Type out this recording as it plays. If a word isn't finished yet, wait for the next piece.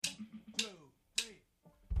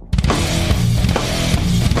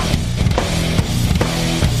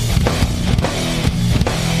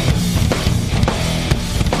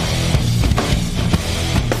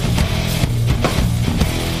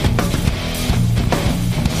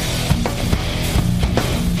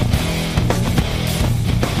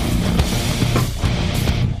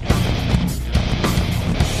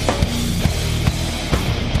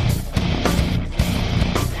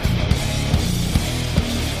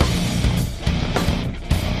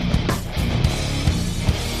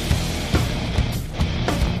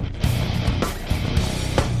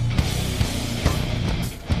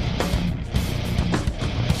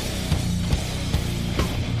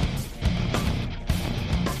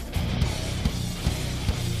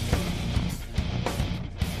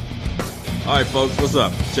All right, folks, what's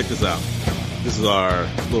up? Check this out. This is our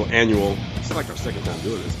little annual, it's like our second time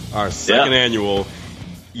doing this, our second annual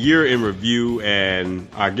year in review, and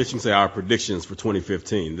I guess you can say our predictions for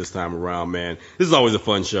 2015 this time around, man. This is always a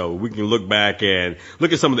fun show. We can look back and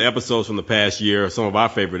look at some of the episodes from the past year, some of our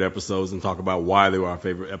favorite episodes, and talk about why they were our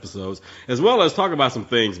favorite episodes, as well as talk about some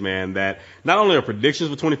things, man, that not only are predictions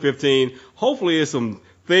for 2015, hopefully it's some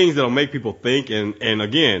things that'll make people think and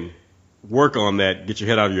again, work on that get your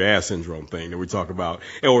head out of your ass syndrome thing that we talk about,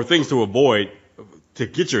 or things to avoid to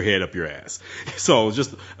get your head up your ass. So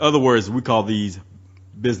just, in other words, we call these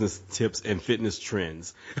business tips and fitness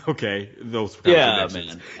trends. Okay, those kind of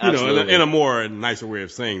man. You know, in a more nicer way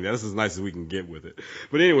of saying that. This is as nice as we can get with it.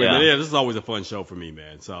 But anyway, man, this is always a fun show for me,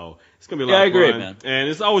 man. So it's gonna be a lot of fun. I agree, man. And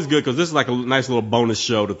it's always good because this is like a nice little bonus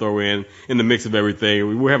show to throw in the mix of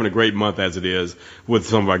everything. We're having a great month as it is with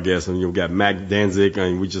some of our guests, and we've got Mac Danzig,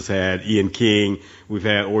 and we just had Ian King. We've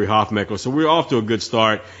had Ori Hofmeckler. So we're off to a good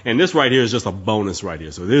start. And this right here is just a bonus right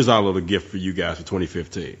here. So there's our little gift for you guys for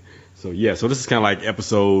 2015. So so this is kind of like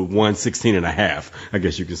episode 116 and a half, I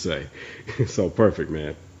guess you could say. So perfect,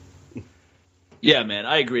 man. Yeah, man,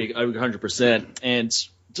 I agree 100%. And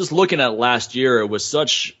just looking at last year, it was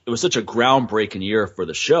such a groundbreaking year for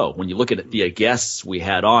the show. When you look at the guests we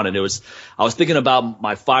had on, and I was thinking about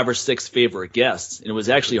my 5 or 6 favorite guests, and it was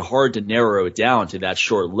actually hard to narrow it down to that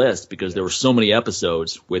short list because there were so many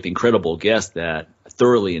episodes with incredible guests that I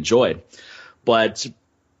thoroughly enjoyed. But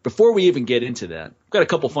before we even get into that, I've got a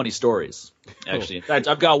couple funny stories, actually. In fact,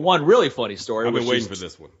 I've got one really funny story. I've been waiting for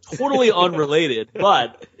this one. Totally unrelated,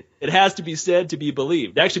 but it has to be said to be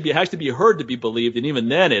believed. Actually, it has to be heard to be believed, and even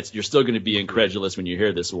then, you're still going to be incredulous when you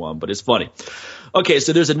hear this one, but it's funny. Okay,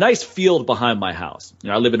 so there's a nice field behind my house.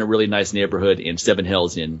 I live in a really nice neighborhood in Seven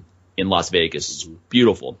Hills in Las Vegas. It's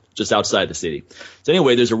beautiful, just outside the city. So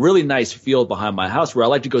anyway, there's a really nice field behind my house where I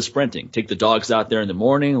like to go sprinting. Take the dogs out there in the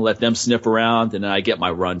morning, let them sniff around, and then I get my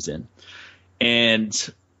runs in.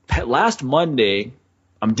 And last Monday,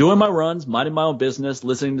 I'm doing my runs, minding my own business,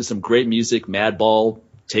 listening to some great music, Madball,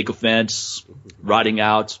 Take Offense, riding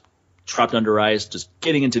out, Trapped Under Ice, just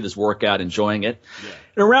getting into this workout, enjoying it. Yeah.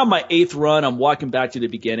 And around my 8th run, I'm walking back to the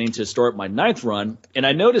beginning to start my 9th run, and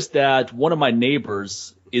I noticed that one of my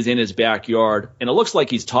neighbors is in his backyard, and it looks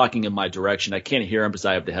like he's talking in my direction. I can't hear him because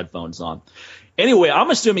I have the headphones on. Anyway, I'm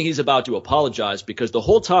assuming he's about to apologize because the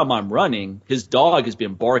whole time I'm running, his dog has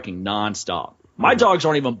been barking nonstop. My dogs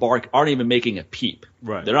aren't even making a peep.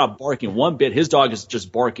 Right. They're not barking one bit. His dog is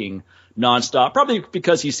just barking nonstop, probably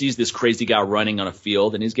because he sees this crazy guy running on a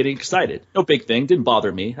field and he's getting excited. No big thing. Didn't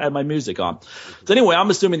bother me. I had my music on. So anyway, I'm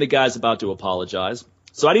assuming the guy's about to apologize.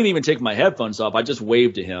 So I didn't even take my headphones off. I just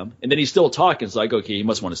waved to him. And then he's still talking. So I go, okay, he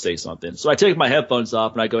must want to say something. So I take my headphones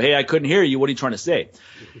off and I go, hey, I couldn't hear you. What are you trying to say?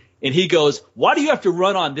 And he goes, why do you have to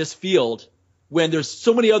run on this field when there's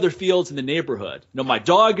so many other fields in the neighborhood? My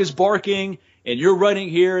dog is barking and you're running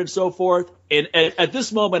here and so forth. And at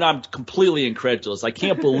this moment, I'm completely incredulous. I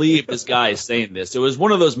can't believe this guy is saying this. It was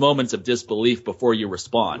one of those moments of disbelief before you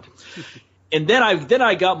respond. And then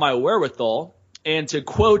I got my wherewithal. And to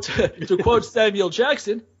quote Samuel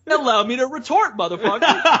Jackson, allow me to retort, motherfucker.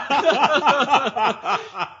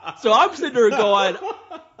 So I'm sitting there going,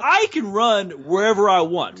 I can run wherever I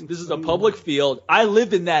want. This is a public field. I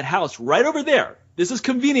live in that house right over there. This is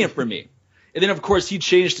convenient for me. And then, of course, he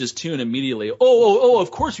changed his tune immediately. Oh, of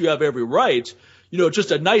course you have every right. Just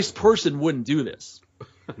a nice person wouldn't do this.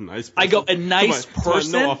 Nice person. I go, a nice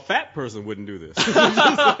person? No, a fat person wouldn't do this.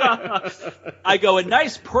 I go, a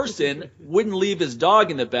nice person wouldn't leave his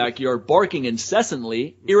dog in the backyard barking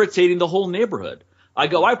incessantly, irritating the whole neighborhood. I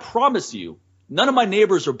go, I promise you, none of my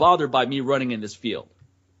neighbors are bothered by me running in this field.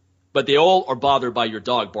 But they all are bothered by your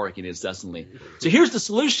dog barking incessantly. So here's the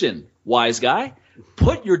solution, wise guy.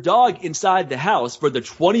 Put your dog inside the house for the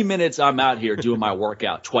 20 minutes I'm out here doing my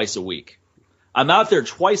workout twice a week. I'm out there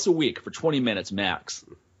twice a week for 20 minutes max.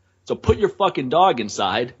 So put your fucking dog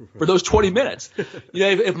inside for those 20 minutes.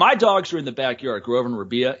 If my dogs are in the backyard, Grover and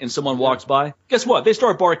Rabia, and someone walks by, guess what? They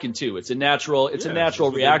start barking too. It's a natural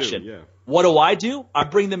reaction. Yeah. What do? I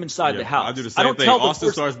bring them inside the house. I do the same thing.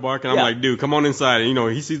 Austin starts barking. I'm like, dude, come on inside.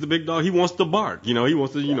 And, he sees the big dog. He wants to bark. He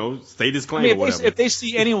wants to, state his claim or whatever. If they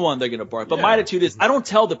see anyone, they're going to bark. But my attitude is I don't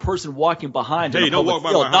tell the person walking behind hey, don't walk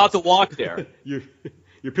by my house. Not to walk there.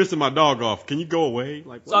 You're pissing my dog off. Can you go away?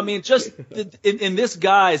 Just in this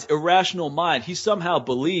guy's irrational mind, he somehow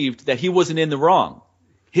believed that he wasn't in the wrong.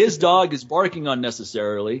 His dog is barking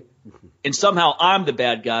unnecessarily, and somehow I'm the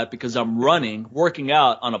bad guy because I'm working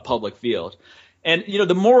out on a public field. And,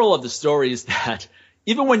 the moral of the story is that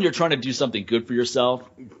even when you're trying to do something good for yourself,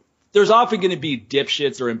 there's often going to be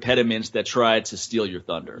dipshits or impediments that try to steal your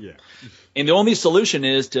thunder. Yeah. And the only solution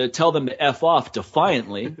is to tell them to F off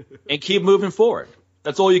defiantly and keep moving forward.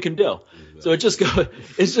 That's all you can do. So it's just,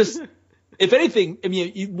 if anything, I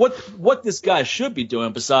mean, what this guy should be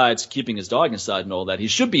doing besides keeping his dog inside and all that, he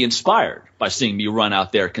should be inspired by seeing me run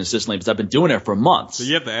out there consistently because I've been doing it for months. So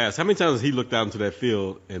you have to ask, how many times has he looked out into that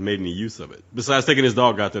field and made any use of it, besides taking his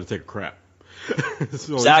dog out there to take a crap?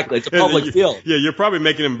 So exactly. It's a public field. Yeah, you're probably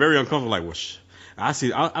making him very uncomfortable. Like, well,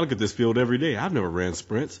 I look at this field every day. I've never ran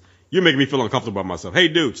sprints. You're making me feel uncomfortable about myself. Hey,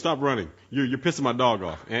 dude, stop running. You're pissing my dog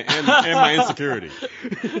off and my insecurity.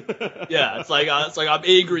 Yeah, it's like I'm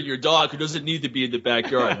angry at your dog who doesn't need to be in the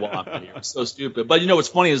backyard while I'm in here. It's so stupid. But you know what's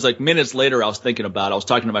funny is like minutes later I was talking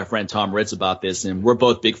to my friend Tom Ritz about this, and we're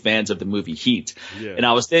both big fans of the movie Heat. Yeah. And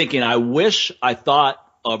I was thinking, I wish I thought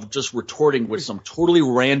of just retorting with some totally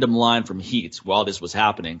random line from Heat while this was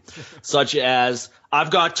happening, such as,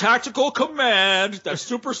 I've got tactical command that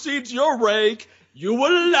supersedes your rank. You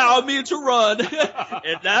will allow me to run,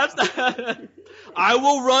 and I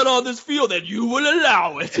will run on this field, and you will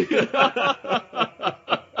allow it.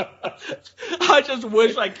 I just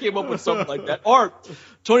wish I came up with something like that. Or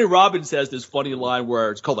Tony Robbins has this funny line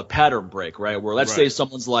where it's called a pattern break, right? Where let's say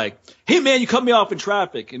someone's like, hey, man, you cut me off in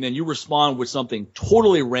traffic. And then you respond with something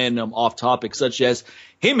totally random off topic, such as,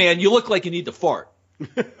 hey, man, you look like you need to fart.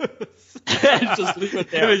 Just leave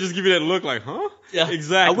it there. And they just give you that look like, huh? Yeah,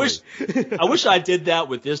 exactly. I wish I did that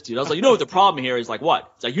with this dude. I was like, you know what the problem here is? Like,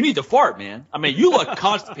 what? It's like, you need to fart, man. I mean, you look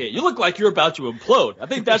constipated. You look like you're about to implode. I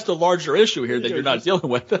think that's the larger issue here that you're not dealing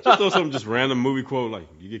with. Just throw some just random movie quote like,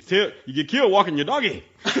 you get killed walking your doggy.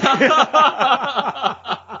 And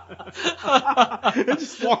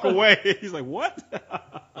just walk away. He's like, what?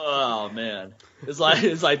 Oh man. It's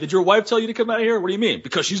like, did your wife tell you to come out of here? What do you mean?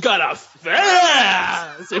 Because she's got a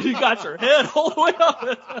face. So you got your head all the way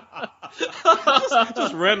up.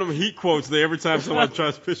 just random Heat quotes there every time someone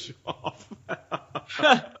tries to piss you off.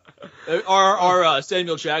 Our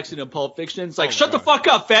Samuel Jackson in Pulp Fiction. It's like, shut the fuck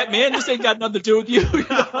up, fat man. This ain't got nothing to do with you.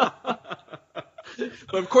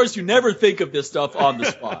 But of course, you never think of this stuff on the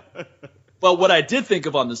spot. But what I did think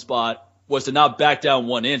of on the spot was to not back down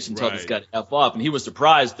 1 inch and tell this guy to F off. And he was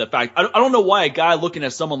surprised. The fact, I don't know why a guy looking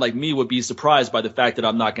at someone like me would be surprised by the fact that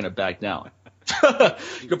I'm not going to back down.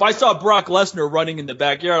 If I saw Brock Lesnar running in the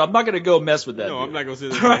backyard, I'm not going to go mess with that. No, dude. I'm not going to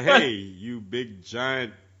sit there and say, hey, you big,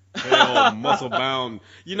 giant, pale, muscle-bound.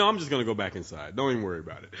 I'm just going to go back inside. Don't even worry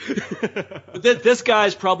about it. But this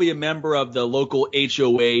guy's probably a member of the local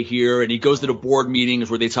HOA here, and he goes to the board meetings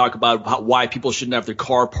where they talk about why people shouldn't have their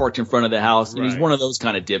car parked in front of the house. And he's one of those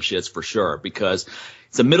kind of dipshits for sure, because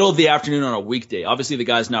it's the middle of the afternoon on a weekday. Obviously, the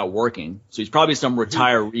guy's not working, so he's probably some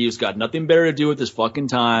retiree who's got nothing better to do with his fucking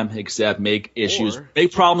time except make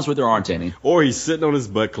problems where there aren't any. Or he's sitting on his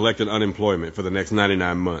butt collecting unemployment for the next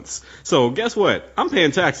 99 months. So guess what? I'm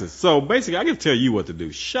paying taxes. So basically, I can tell you what to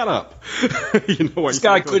do. Shut up. This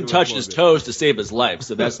guy couldn't touch his toes to save his life,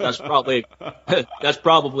 so that's probably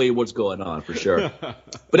what's going on for sure.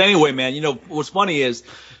 But anyway, man, what's funny is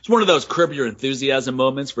it's one of those Curb Your Enthusiasm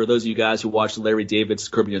moments for those of you guys who watch the Larry David's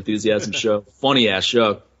Curb Your Enthusiasm show. Funny ass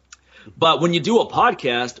show. But when you do a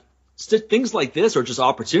podcast, things like this are just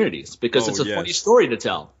opportunities because it's a funny story to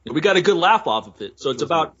tell. We got a good laugh off of it. So it's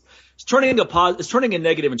turning a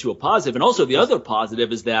negative into a positive. And also the other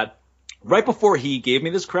positive is that right before he gave me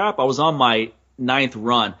this crap, I was on my 9th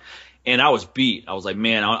run. And I was beat. I was like,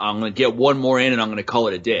 man, I'm going to get one more in and I'm going to call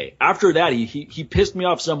it a day. After that, he pissed me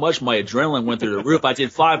off so much, my adrenaline went through the roof. I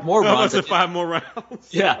did 5 more runs. 5 more rounds.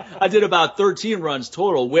 Yeah, I did about 13 runs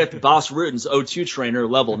total with Boss Rutan's O2 trainer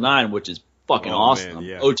level 9, which is fucking awesome. Man,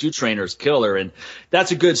 yeah. O2 trainer's killer. And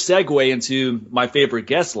that's a good segue into my favorite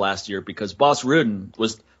guest last year because Boss Rutan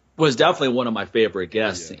was definitely one of my favorite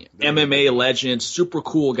guests. Yeah, MMA legend, super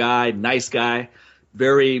cool guy, nice guy,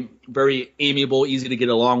 very, very amiable, easy to get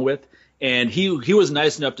along with. And he was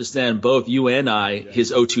nice enough to send both you and I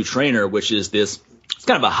his O2 trainer, which is it's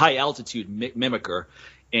kind of a high altitude mimicker.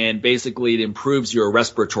 And basically it improves your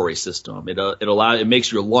respiratory system. It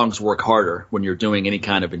makes your lungs work harder when you're doing any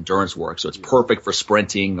kind of endurance work. So it's perfect for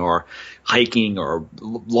sprinting or hiking or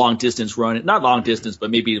long distance running. Not long distance,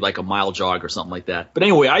 but maybe like a mile jog or something like that. But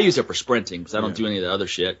anyway, I use it for sprinting because I don't do any of the other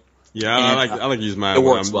shit. Yeah, I like to use mine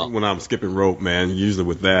when I'm skipping rope, man, usually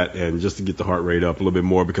with that and just to get the heart rate up a little bit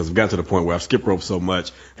more because I've got to the point where I've skipped rope so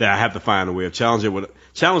much that I have to find a way of challenging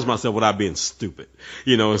challenge myself without being stupid.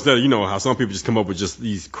 Instead of, how some people just come up with just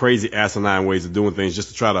these crazy asinine ways of doing things just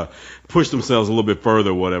to try to push themselves a little bit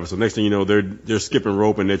further or whatever. So next thing you know, they're skipping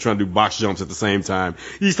rope and they're trying to do box jumps at the same time.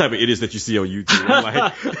 These type of idiots that you see on YouTube.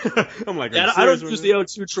 I'm like, I don't use the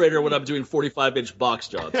O2 trainer when I'm doing 45-inch box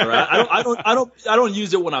jumps. All right? I don't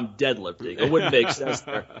use it when I'm deadlifting. It wouldn't make sense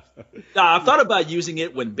there. Now, I've thought about using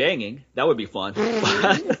it when banging. That would be fun.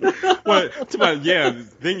 Well,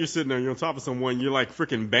 then you're sitting there, you're on top of someone, you're like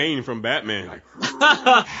freaking Bane from Batman.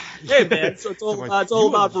 Like, hey man, so it's all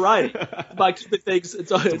about variety. It's about keeping things.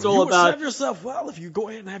 It's all about. Serve yourself well if you go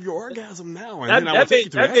ahead and have your orgasm now. And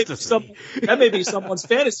that may be someone's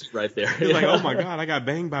fantasy right there. You're like, oh my god, I got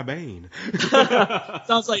banged by Bane.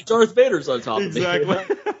 Sounds like Darth Vader's on top of me.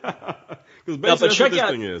 Exactly. Because basically that's what this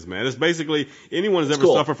thing is, man. It's basically anyone who's ever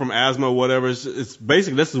suffered from asthma or whatever. It's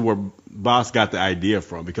basically, this is where Boss got the idea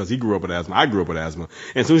from, because he grew up with asthma. I grew up with asthma.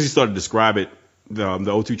 And as soon as he started to describe it, the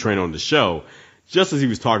O2 trainer on the show, just as he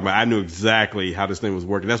was talking about, I knew exactly how this thing was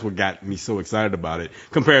working. That's what got me so excited about it,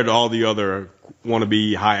 compared to all the other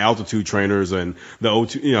wannabe high altitude trainers and the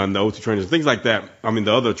O2, and the O2 trainers, things like that. I mean,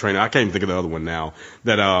 the other trainer, I can't even think of the other one now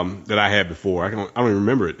that I had before. I don't even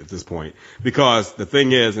remember it at this point, because the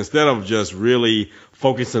thing is, instead of just really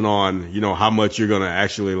focusing on, how much you're going to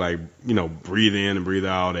actually breathe in and breathe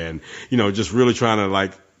out and, just really trying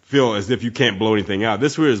to feel as if you can't blow anything out.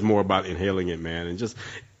 This really is more about inhaling it, man. And just,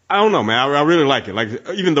 I don't know, man. I really like it.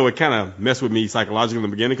 Even though it kind of messed with me psychologically in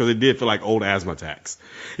the beginning, because it did feel like old asthma attacks,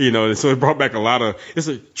 and so it brought back it's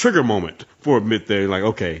a trigger moment for a bit there. Like,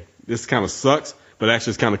 okay, this kind of sucks, but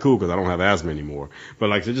actually it's kind of cool because I don't have asthma anymore.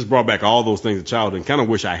 But it just brought back all those things of childhood, and kind of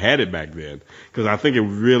wish I had it back then, because I think it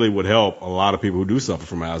really would help a lot of people who do suffer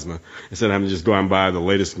from asthma, instead of having to just go out and buy the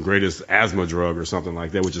latest and greatest asthma drug or something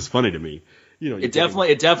like that, which is funny to me. It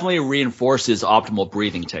definitely reinforces optimal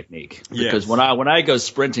breathing technique, because when I go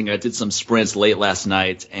sprinting, I did some sprints late last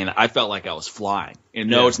night and I felt like I was flying. And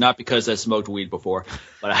no, it's not because I smoked weed before,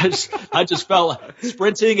 but I just felt like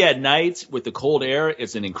sprinting at night with the cold air.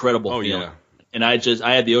 It's an incredible feeling. Yeah. And I had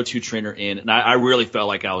the O2 trainer in, and I really felt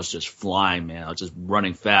like I was just flying, man. I was just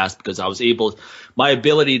running fast because my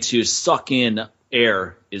ability to suck in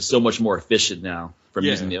air is so much more efficient now from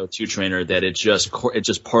using the O2 trainer, that it just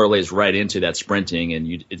parlays right into that sprinting,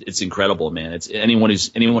 and it's incredible, man. It's anyone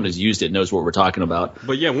who's used it knows what we're talking about.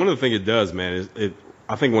 But yeah, one of the things it does, man, is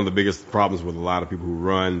I think one of the biggest problems with a lot of people who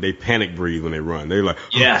run, they panic breathe when they run. They're like,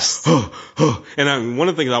 yes. And one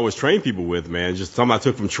of the things I always train people with, man, just something I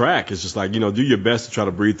took from track, is just do your best to try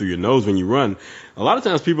to breathe through your nose when you run. A lot of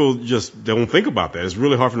times people just don't think about that. It's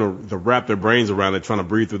really hard for them to wrap their brains around it, trying to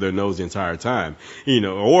breathe through their nose the entire time.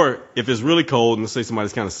 Or if it's really cold and let's say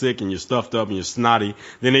somebody's kind of sick and you're stuffed up and you're snotty,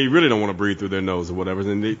 then they really don't want to breathe through their nose or whatever.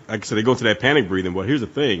 Then like I said, they go to that panic breathing. But here's the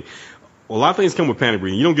thing. A lot of things come with panic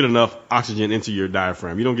breathing. You don't get enough oxygen into your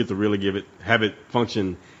diaphragm. You don't get to really have it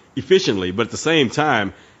function efficiently. But at the same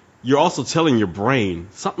time, you're also telling your brain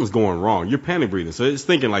something's going wrong. You're panic breathing. So it's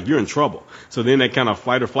thinking like you're in trouble. So then that kind of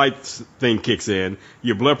fight or flight thing kicks in.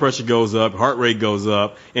 Your blood pressure goes up, heart rate goes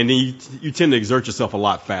up, and then you tend to exert yourself a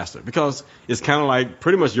lot faster, because it's kind of like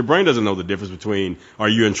pretty much your brain doesn't know the difference between are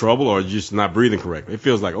you in trouble or just not breathing correctly. It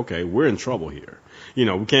feels like, okay, we're in trouble here.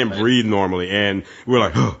 We can't breathe normally, and we're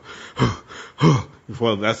like,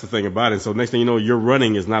 well, that's the thing about it. So next thing you know, your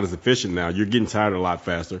running is not as efficient now. You're getting tired a lot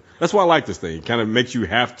faster. That's why I like this thing. It kind of makes you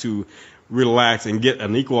have to relax and get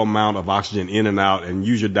an equal amount of oxygen in and out and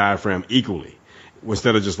use your diaphragm equally,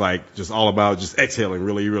 instead of just all about just exhaling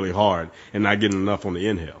really, really hard and not getting enough on the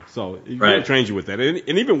inhale. So it really trains you with that. And it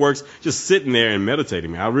even works just sitting there and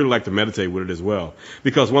meditating. I really like to meditate with it as well,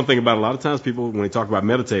 because one thing about a lot of times people, when they talk about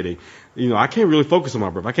meditating, I can't really focus on my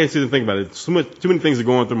breath. I can't sit and think about it. Too many things are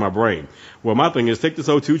going through my brain. Well, my thing is take this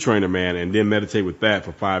O2 trainer, man, and then meditate with that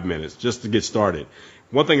for 5 minutes just to get started.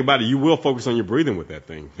 One thing about it, you will focus on your breathing with that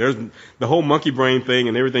thing. There's the whole monkey brain thing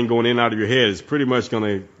and everything going in and out of your head is pretty much going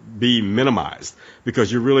to be minimized,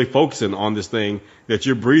 because you're really focusing on this thing that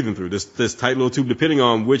you're breathing through, this tight little tube, depending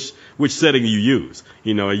on which setting you use.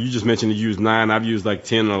 You just mentioned you use 9. I've used like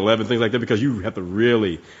 10 or 11, things like that, because you have to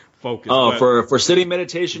really focus. Oh, for sitting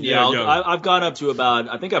meditation, I've gone up to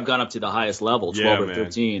I think I've gone up to the highest level, 12 or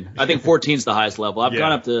 13. I think 14 is the highest level. I've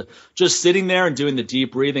gone up to just sitting there and doing the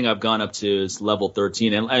deep breathing. I've gone up to level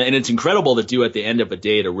 13, and it's incredible to do at the end of a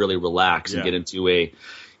day, to really relax and get into a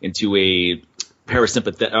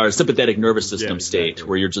parasympathetic or sympathetic nervous system state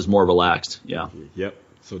where you're just more relaxed. Yeah. Yep.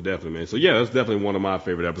 So definitely, man. So yeah, that's definitely one of my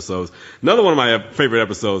favorite episodes. Another one of my favorite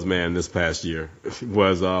episodes, man, this past year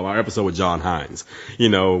was our episode with John Hines.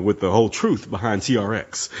 With the whole truth behind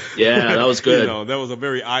TRX. Yeah, that was good. That was a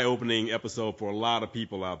very eye-opening episode for a lot of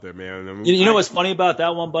people out there, man. I mean, you know what's funny about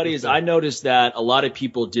that one, buddy, is I noticed that a lot of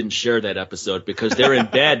people didn't share that episode because they're in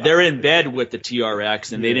bed. They're in bed with the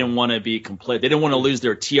TRX, and they didn't want to be complete. They didn't want to lose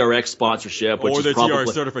their TRX sponsorship, which or is their probably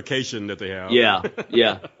TRX certification that they have.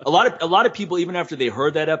 Yeah. A lot of people, even after they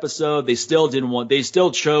heard that episode, they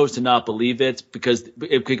still chose to not believe it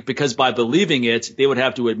because by believing it, they would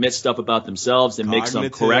have to admit stuff about themselves and make some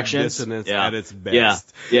corrections. Dissonance at its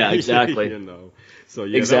best. Yeah, exactly. So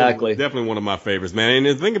yeah, exactly. That was definitely one of my favorites, man.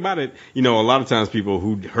 And think about it, a lot of times people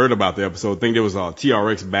who heard about the episode think there was a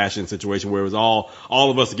TRX bashing situation where it was all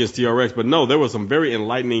of us against TRX, but no, there was some very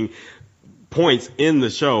enlightening points in the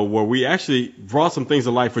show where we actually brought some things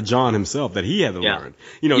to light for John himself that he had to learn,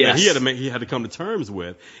 that he had to come to terms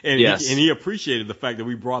with, and he appreciated the fact that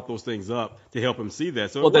we brought those things up to help him see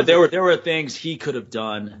that. So there were things he could have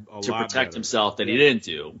done to protect himself that he didn't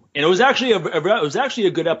do, and it was actually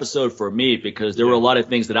a good episode for me because there were a lot of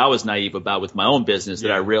things that I was naive about with my own business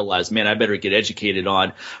that I realized, man, I better get educated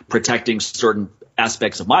on protecting certain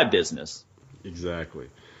aspects of my business. Exactly.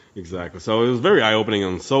 So it was very eye-opening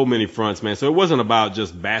on so many fronts, man. So it wasn't about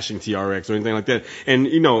just bashing TRX or anything like that. And,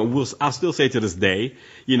 I'll still say to this day,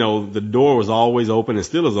 the door was always open and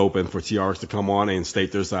still is open for TRX to come on and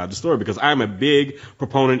state their side of the story because I'm a big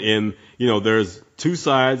proponent in, there's two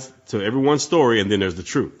sides to everyone's story and then there's the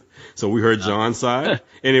truth. So we heard John's side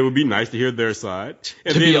and it would be nice to hear their side.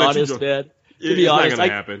 And to be honest, man. To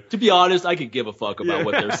be honest, I could give a fuck about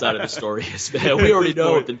what their side of the story is, man. We already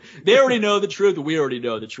know they already know the truth. We already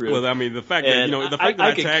know the truth. Well, I mean, the fact that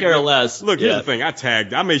I could tagged care them, less. Look, here's the thing.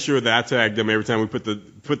 I made sure that I tagged them every time we put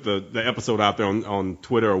the episode out there on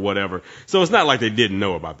Twitter or whatever. So it's not like they didn't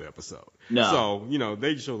know about the episode. No. So,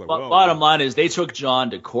 they just like, bottom line is they took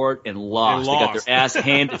John to court and lost. They got their ass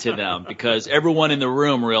handed to them because everyone in the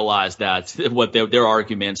room realized that what their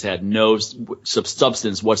arguments had no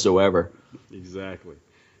substance whatsoever. Exactly.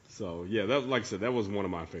 So, yeah, like I said, that was one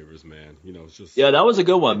of my favorites, man. It's just. Yeah, that was a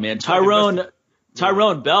good one, man. Tyrone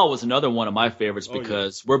Bell was another one of my favorites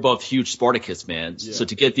because we're both huge Spartacus fans. Yeah. So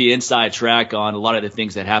to get the inside track on a lot of the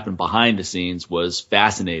things that happened behind the scenes was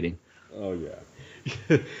fascinating. Oh,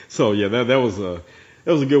 yeah. So yeah, that was a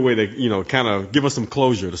good way to kind of give us some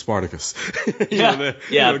closure to Spartacus.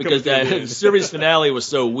 Because the series finale was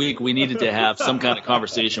so weak, we needed to have some kind of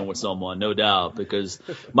conversation with someone, no doubt. Because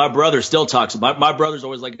my brother still talks. My brother's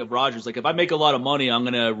always like, if Roger's like, if I make a lot of money, I'm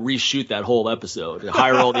gonna reshoot that whole episode,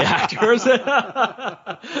 hire all the actors.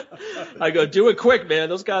 I go, do it quick, man.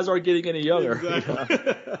 Those guys aren't getting any younger.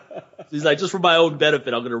 Exactly. He's like, just for my own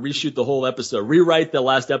benefit, I'm going to reshoot the whole episode, rewrite the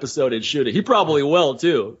last episode and shoot it. He probably will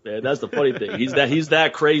too, man. That's the funny thing. He's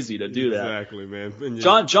that crazy to do that. Exactly,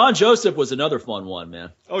 man. John Joseph was another fun one,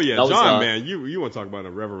 man. Oh yeah, John, man. You want to talk about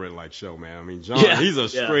a reverent like show, man. I mean, John, he's a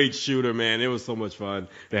straight shooter, man. It was so much fun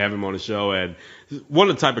to have him on the show, and one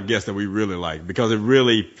of the type of guests that we really like because it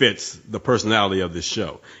really fits the personality of this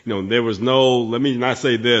show. There was no, let me not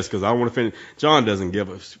say this because I don't want to offend. John doesn't give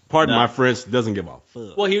a, pardon my French, doesn't give a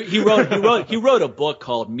fuck. Well, he wrote a book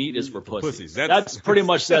called Meat is for Pussies. That's pretty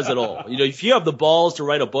much says it all. If you have the balls to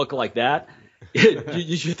write a book like that,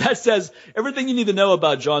 that says everything you need to know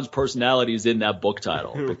about John's personality is in that book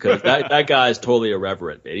title because that guy is totally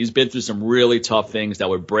irreverent, man. He's been through some really tough things that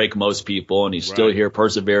would break most people, and he's still here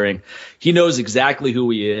persevering. He knows exactly who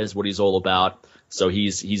he is, what he's all about. So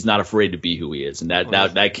he's not afraid to be who he is, and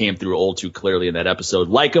that came through all too clearly in that episode.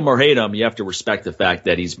 Like him or hate him, you have to respect the fact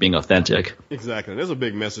that he's being authentic. Exactly. There's a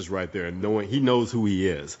big message right there, knowing he knows who he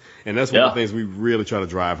is, and that's one of the things we really try to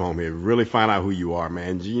drive home here. Really find out who you are,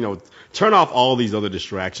 man. Turn off all these other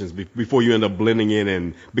distractions before you end up blending in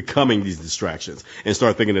and becoming these distractions, and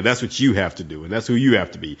start thinking that that's what you have to do, and that's who you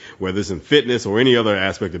have to be, whether it's in fitness or any other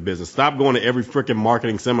aspect of business. Stop going to every freaking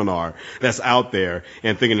marketing seminar that's out there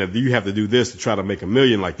and thinking that you have to do this to try to make $1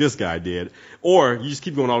 million like this guy did, or you just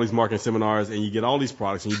keep going to all these marketing seminars and you get all these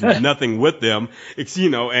products and you do nothing with them.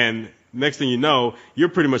 And next thing you know, you're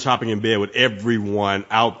pretty much hopping in bed with everyone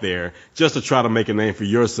out there just to try to make a name for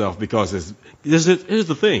yourself because here's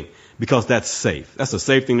the thing. Because that's safe. That's a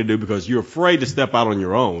safe thing to do because you're afraid to step out on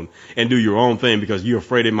your own and do your own thing because you're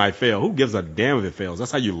afraid it might fail. Who gives a damn if it fails?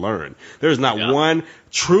 That's how you learn. There's not one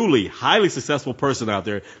truly highly successful person out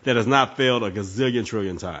there that has not failed a gazillion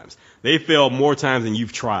trillion times. They failed more times than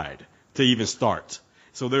you've tried to even start.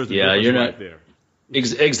 So there's the difference right there.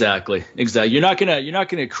 Exactly. You're not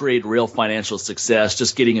gonna create real financial success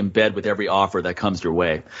just getting in bed with every offer that comes your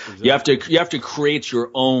way. Exactly. You have to create your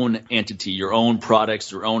own entity, your own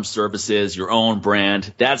products, your own services, your own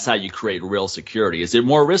brand. That's how you create real security. Is it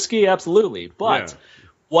more risky? Absolutely. But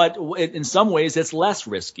in some ways it's less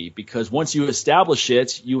risky because once you establish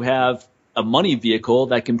it, you have a money vehicle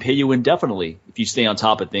that can pay you indefinitely if you stay on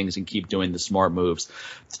top of things and keep doing the smart moves.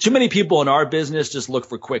 Too many people in our business just look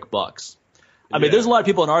for quick bucks. I mean, there's a lot of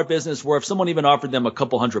people in our business where if someone even offered them a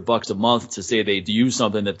couple $100 a month to say they use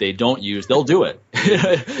something that they don't use, they'll do it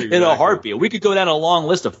in a heartbeat. We could go down a long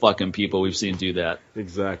list of fucking people we've seen do that.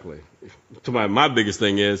 Exactly. To my biggest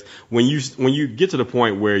thing is when you get to the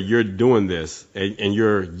point where you're doing this and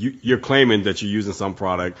you're claiming that you're using some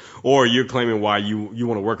product or you're claiming why you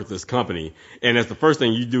want to work with this company, and that's the first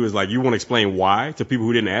thing you do is like you want to explain why to people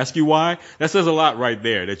who didn't ask you why. That says a lot right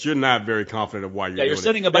there that you're not very confident of why you're doing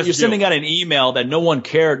it. You're sending out an email that no one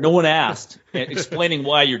cared, no one asked, explaining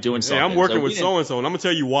why you're doing something. Hey, I'm working with so and so, and I'm gonna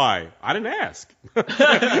tell you why. I didn't ask.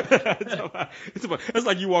 It's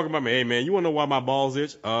like you walking by me, hey man, you want to know why my balls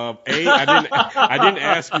itch? I didn't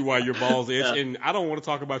ask you why your balls itch, and I don't want to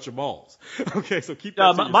talk about your balls. Okay, so keep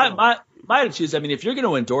that to yourself. My attitude is, I mean, if you're going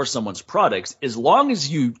to endorse someone's products, as long as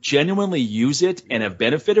you genuinely use it and have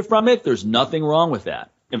benefited from it, there's nothing wrong with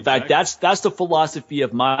that. In fact, that's the philosophy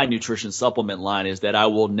of my nutrition supplement line is that I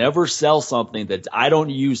will never sell something that I don't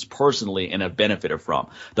use personally and have benefited from.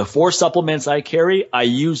 The 4 supplements I carry, I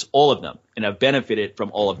use all of them and have benefited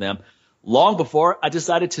from all of them long before I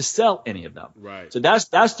decided to sell any of them. Right. So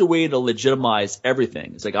that's the way to legitimize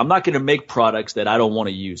everything. It's like I'm not going to make products that I don't want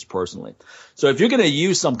to use personally. So if you're going to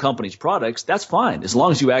use some company's products, that's fine. As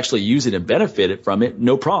long as you actually use it and benefit from it,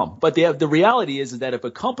 no problem. But the reality is that if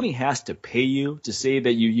a company has to pay you to say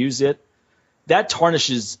that you use it, that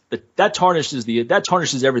tarnishes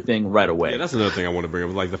everything right away. Yeah, that's another thing I want to bring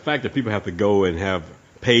up. Like the fact that people have to go and have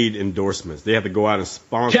paid endorsements. They have to go out and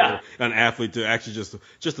sponsor an athlete to actually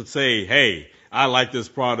just to say, hey, I like this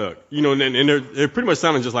product. You know, and they're pretty much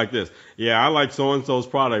sounding just like this. Yeah, I like so-and-so's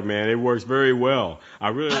product, man. It works very well. I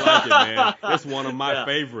really like it, man. It's one of my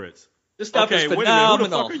favorites. This stuff is phenomenal. Wait a minute, who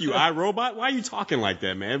the fuck are you, iRobot? Why are you talking like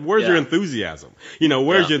that, man? Where's your enthusiasm? You know,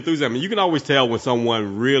 where's your enthusiasm? You can always tell when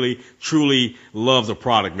someone really, truly loves a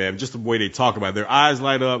product, man. Just the way they talk about it. Their eyes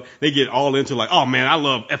light up. They get all into like, oh, man, I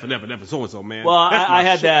love F and so-and-so, man. Well, I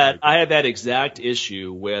had that exact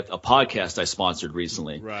issue with a podcast I sponsored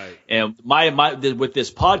recently. Right. And with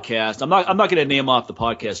this podcast, I'm not going to name off the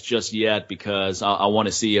podcast just yet because I want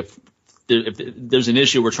to see if there's an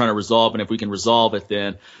issue we're trying to resolve, and if we can resolve it,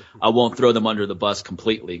 then I won't throw them under the bus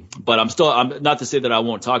completely. But I'm not to say that I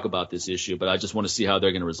won't talk about this issue, but I just want to see how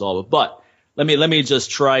they're going to resolve it. But let me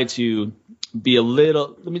just try to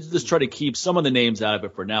try to keep some of the names out of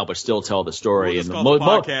it for now, but still tell the story. We'll just call the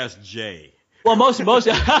podcast J. Well, most of you are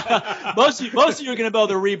going to be able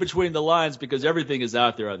to read between the lines because everything is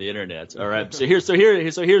out there on the internet. All right. So here's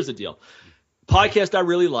the deal. Podcast I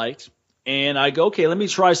really liked. And I go, okay, let me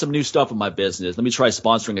try some new stuff in my business. Let me try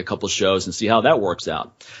sponsoring a couple shows and see how that works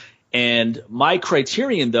out. And my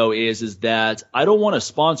criterion, though, is that I don't want to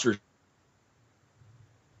sponsor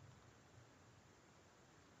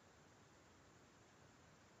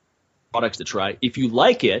products to try. If you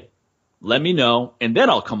like it, let me know, and then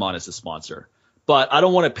I'll come on as a sponsor. But I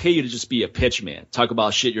don't want to pay you to just be a pitch man. Talk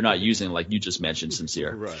about shit you're not using, like you just mentioned,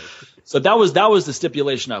 Sincere. Right. So that was the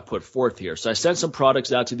stipulation I put forth here. So I sent some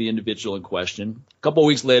products out to the individual in question. A couple of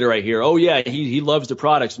weeks later, I hear, oh yeah, he loves the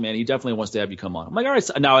products, man. He definitely wants to have you come on. I'm like, all right.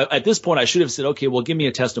 So now at this point, I should have said, okay, well, give me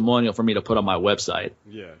a testimonial for me to put on my website.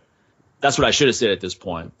 Yeah. That's what I should have said at this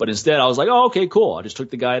point. But instead, I was like, oh, okay, cool. I just took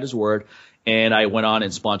the guy at his word, and I went on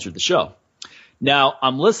and sponsored the show. Now,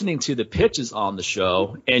 I'm listening to the pitches on the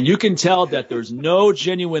show, and you can tell that there's no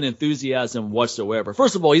genuine enthusiasm whatsoever.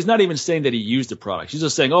 First of all, he's not even saying that he used the product. He's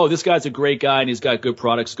just saying, oh, this guy's a great guy, and he's got good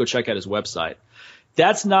products. Go check out his website.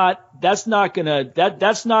 That's not a strong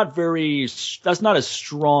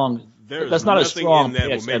pitch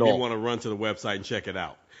at all. You want to run to the website and check it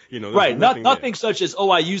out. You know, right. Nothing such as, oh,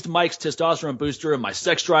 I used Mike's testosterone booster and my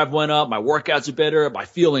sex drive went up, my workouts are better, I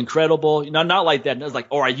feel incredible. You know, not like that. It's like,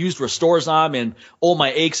 or I used Restorzym and all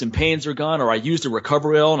my aches and pains are gone, or I used a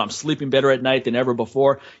recovery oil and I'm sleeping better at night than ever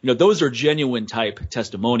before. You know, those are genuine type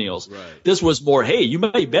testimonials. Right. This was more, hey, you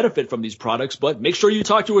may benefit from these products, but make sure you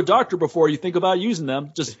talk to a doctor before you think about using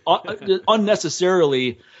them. Just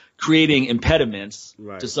unnecessarily creating impediments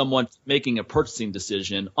right. to someone making a purchasing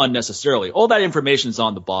decision unnecessarily. All that information is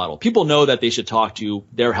on the bottle. People know that they should talk to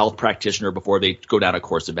their health practitioner before they go down a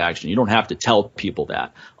course of action. You don't have to tell people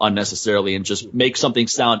that unnecessarily and just make something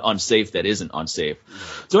sound unsafe that isn't unsafe.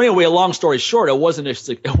 So anyway, a long story short, it wasn't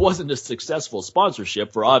a successful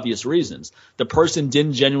sponsorship for obvious reasons. The person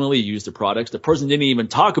didn't genuinely use the products. The person didn't even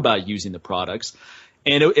talk about using the products.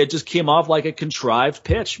 And it just came off like a contrived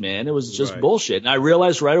pitch, man. It was just bullshit. And I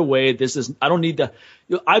realized right away, I don't need to,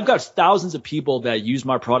 I've got thousands of people that use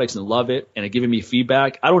my products and love it and are giving me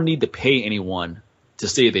feedback. I don't need to pay anyone to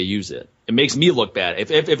say they use it. It makes me look bad.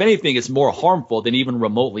 If anything, it's more harmful than even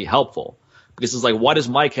remotely helpful. Because it's like, why does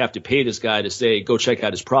Mike have to pay this guy to say, go check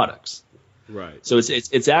out his products? Right. So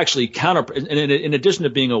it's actually in addition to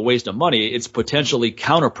being a waste of money, it's potentially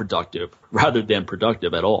counterproductive rather than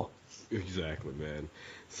productive at all. Exactly, man.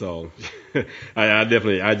 So I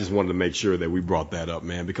just wanted to make sure that we brought that up,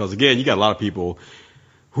 man, because again, you got a lot of people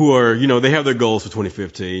who are, they have their goals for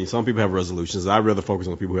 2015. Some people have resolutions. I'd rather focus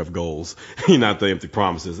on the people who have goals, not the empty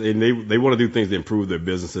promises. And they want to do things to improve their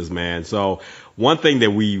businesses, man. So one thing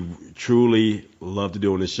that we truly love to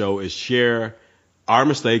do on this show is share our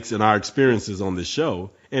mistakes and our experiences on this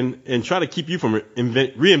show and try to keep you from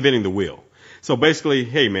reinventing the wheel. So basically,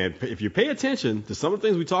 hey, man, if you pay attention to some of the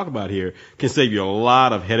things we talk about here, can save you a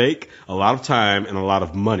lot of headache, a lot of time, and a lot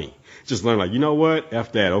of money. Just learn like, you know what?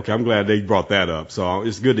 F that. Okay, I'm glad they brought that up. So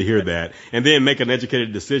it's good to hear that. And then make an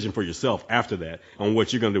educated decision for yourself after that on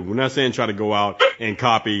what you're going to do. We're not saying try to go out and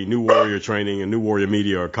copy New Warrior Training and New Warrior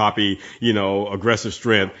Media or copy, Aggressive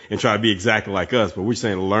Strength and try to be exactly like us. But we're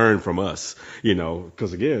saying learn from us,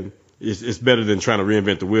 because again, it's better than trying to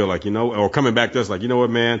reinvent the wheel, or coming back to us like, you know what,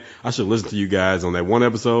 man, I should listen to you guys on that one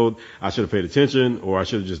episode. I should have paid attention, or I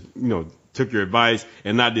should have just, took your advice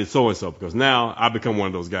and not did so-and-so, because now I become one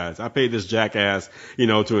of those guys. I paid this jackass,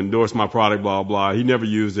 to endorse my product, blah, blah. He never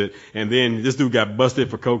used it. And then this dude got busted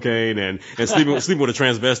for cocaine and sleeping with a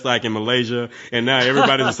transvestite in Malaysia. And now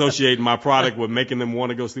everybody's associating my product with making them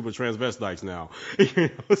want to go sleep with transvestites now.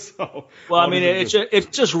 It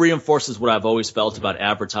just reinforces what I've always felt about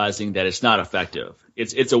advertising, that it's not effective.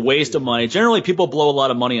 It's a waste of money. Generally, people blow a lot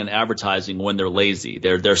of money on advertising when they're lazy.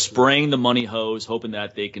 They're spraying the money hose, hoping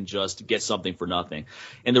that they can just get something for nothing.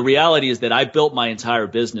 And the reality is that I built my entire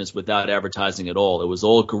business without advertising at all. It was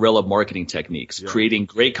all guerrilla marketing techniques, creating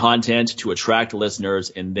great content to attract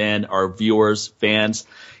listeners and then our viewers, fans,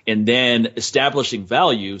 and then establishing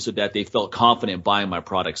value so that they felt confident buying my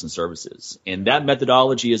products and services. And that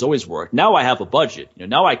methodology has always worked. Now I have a budget.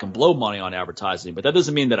 Now I can blow money on advertising, but that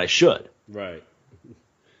doesn't mean that I should. Right.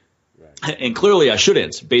 And clearly I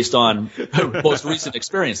shouldn't, based on most recent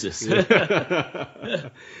experiences.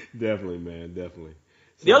 Definitely, man. Definitely.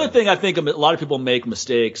 The other thing I think a lot of people make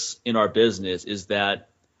mistakes in our business is that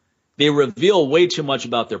they reveal way too much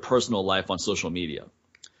about their personal life on social media.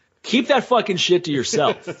 Keep that fucking shit to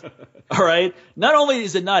yourself. All right? Not only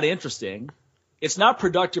is it not interesting, it's not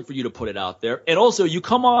productive for you to put it out there. And also you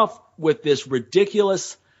come off with this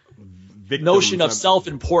ridiculous notion of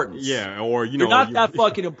self-importance. Yeah, or you're not that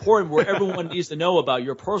fucking important where everyone needs to know about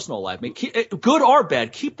your personal life. I mean, good or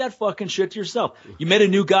bad, keep that fucking shit to yourself. You met a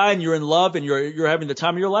new guy and you're in love and you're having the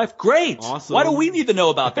time of your life. Great. Awesome. Why do we need to know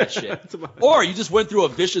about that shit? Or you just went through a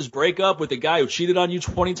vicious breakup with a guy who cheated on you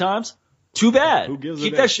 20 times. Too bad. Who gives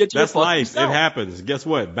keep that shit to yourself. That's life. It happens. Guess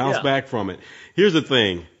what? Bounce back from it. Here's the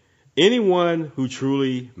thing. Anyone who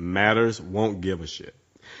truly matters won't give a shit.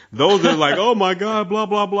 Those that are like, oh my God, blah,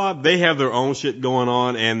 blah, blah, they have their own shit going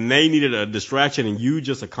on and they needed a distraction and you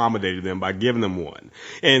just accommodated them by giving them one.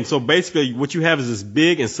 And so basically what you have is this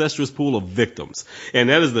big incestuous pool of victims. And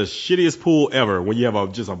that is the shittiest pool ever when you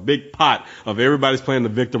have just a big pot of everybody's playing the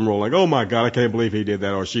victim role. Like, oh my God, I can't believe he did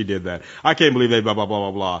that or she did that. I can't believe they blah, blah, blah,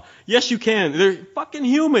 blah, blah. Yes, you can. They're fucking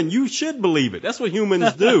human. You should believe it. That's what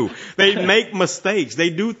humans do. They make mistakes. They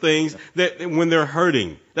do things that when they're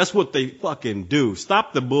hurting. That's what they fucking do.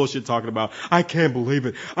 Stop the bullshit talking about, I can't believe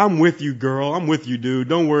it. I'm with you, girl. I'm with you, dude.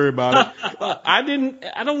 Don't worry about it.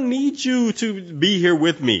 I don't need you to be here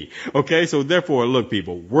with me. Okay. So therefore, look,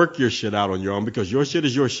 people, work your shit out on your own because your shit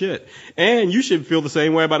is your shit. And you should feel the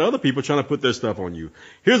same way about other people trying to put their stuff on you.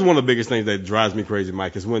 Here's one of the biggest things that drives me crazy,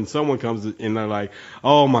 Mike, is when someone comes and they're like,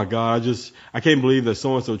 oh my God, I can't believe that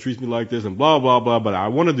so-and-so treats me like this and blah, blah, blah, but I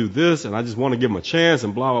want to do this and I just want to give them a chance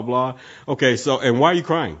and blah, blah, blah. Okay. So, and why are you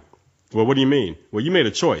crying? Well, what do you mean? Well, you made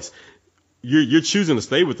a choice. You're choosing to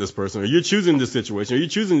stay with this person, or you're choosing this situation, or you're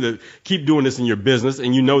choosing to keep doing this in your business,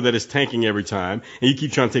 and you know that it's tanking every time, and you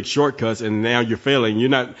keep trying to take shortcuts, and now you're failing. You're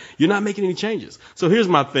not making any changes. So here's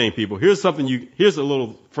my thing, people. Here's a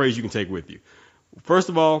little phrase you can take with you. First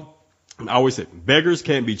of all, I always say beggars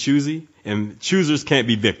can't be choosy and choosers can't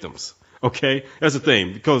be victims. Okay? That's the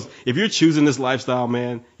thing. Because if you're choosing this lifestyle,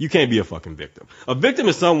 man, you can't be a fucking victim. A victim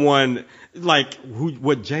is someone like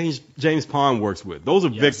what James Pond works with. Those are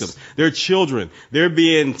victims. They're children. They're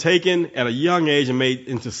being taken at a young age and made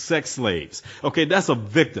into sex slaves. Okay? That's a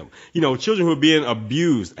victim. You know, children who are being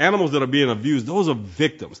abused, animals that are being abused, those are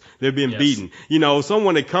victims. They're being beaten. You know,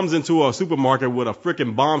 someone that comes into a supermarket with a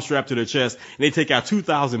freaking bomb strapped to their chest and they take out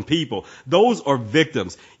 2,000 people. Those are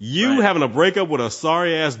victims. You having a breakup with a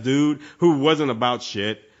sorry ass dude who wasn't about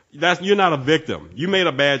shit. You're not a victim. You made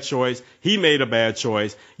a bad choice. He made a bad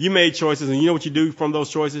choice. You made choices, and you know what you do from those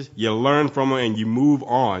choices? You learn from them and you move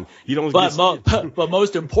on. You don't. But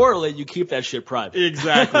most importantly, you keep that shit private.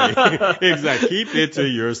 Exactly. Exactly. Keep it to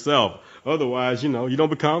yourself. Otherwise, you know, you don't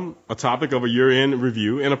become a topic of a year-end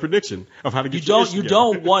review and a prediction of how to get You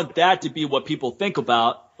don't want that to be what people think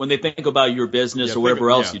about when they think about your business or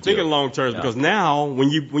whatever else you do. Thinking long term, because now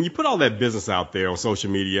when you put all that business out there on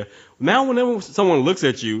social media, now whenever someone looks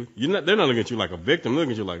at you, they're not looking at you like a victim. They're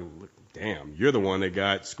looking at you like, damn, you're the one that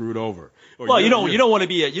got screwed over. Or well, you don't want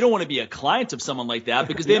to be a client of someone like that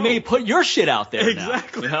because they may put your shit out there.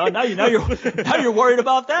 Exactly. Now you're worried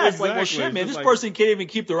about that. It's like, well, shit, man, this person can't even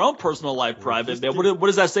keep their own personal life private. Man, what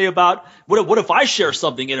does that say about what if I share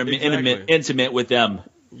something intimate with them?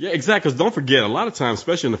 Yeah, exactly. Because don't forget, a lot of times,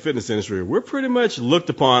 especially in the fitness industry, we're pretty much looked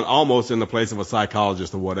upon almost in the place of a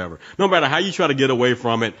psychologist or whatever. No matter how you try to get away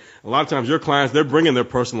from it, a lot of times your clients, they're bringing their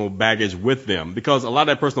personal baggage with them because a lot of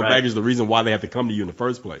that personal baggage is the reason why they have to come to you in the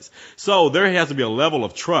first place. So there has to be a level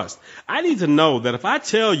of trust. I need to know that if I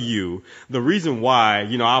tell you the reason why,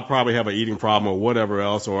 you know, I'll probably have an eating problem or whatever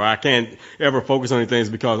else, or I can't ever focus on anything is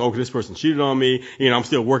because, oh, this person cheated on me, you know, I'm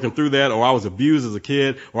still working through that, or I was abused as a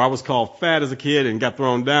kid, or I was called fat as a kid and got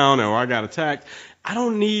thrown down, or I got attacked. I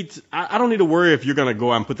don't need to worry if you're going to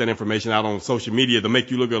go out and put that information out on social media to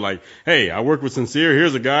make you look like, hey, I work with Sincere.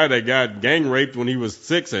 Here's a guy that got gang raped when he was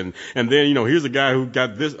 6. And then, you know, here's a guy who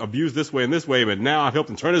got this abused this way and this way, but now I've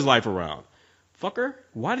helped him turn his life around. Fucker,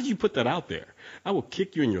 why did you put that out there? I will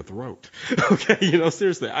kick you in your throat. Okay. You know,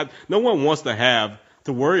 seriously, no one wants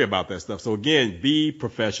to worry about that stuff. So again, be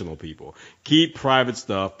professional, people. Keep private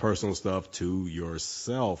stuff, personal stuff to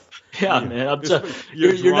yourself. Yeah, man.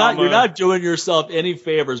 You're not doing yourself any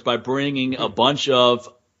favors by bringing a bunch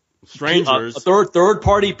of strangers, third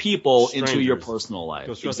party people into your personal life.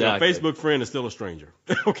 Exactly. A Facebook friend is still a stranger.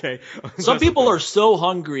 Okay. Some people are so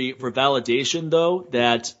hungry for validation, though,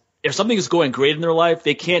 that if something is going great in their life,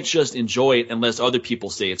 they can't just enjoy it unless other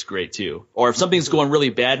people say it's great too. Or if something's going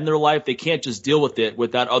really bad in their life, they can't just deal with it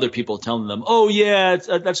without other people telling them, oh yeah,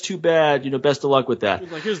 that's too bad. You know, best of luck with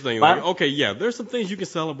that. Like, here's the thing. Like, okay, yeah, there's some things you can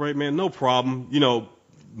celebrate, man. No problem. You know,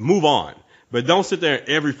 move on. But don't sit there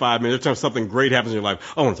every 5 minutes every time something great happens in your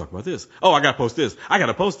life. Oh, I want to talk about this. Oh, I got to post this. I got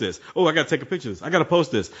to post this. Oh, I got to take a picture of this. I got to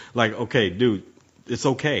post this. Like, okay, dude, it's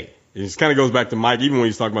okay. It just kind of goes back to Mike, even when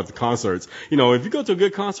he's talking about the concerts. You know, if you go to a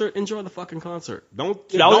good concert, enjoy the fucking concert. Don't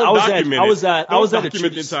document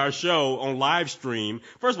the entire show on live stream.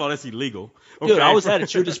 First of all, that's illegal. Okay? Dude, I was at a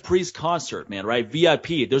Judas Priest concert, man, right?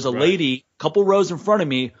 VIP. There's a lady, a couple rows in front of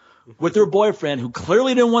me, with her boyfriend who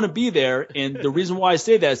clearly didn't want to be there. And the reason why I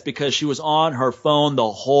say that is because she was on her phone the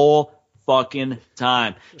whole fucking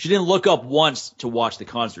time. She didn't look up once to watch the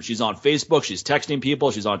concert. She's on Facebook. She's texting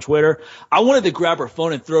people. She's on Twitter. I wanted to grab her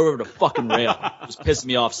phone and throw her over the fucking rail. It was pissing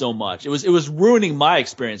me off so much. It was ruining my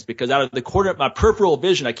experience because out of the corner of my peripheral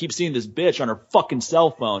vision, I keep seeing this bitch on her fucking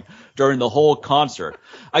cell phone during the whole concert.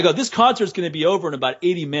 I go, this concert's going to be over in about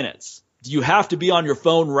 80 minutes. Do you have to be on your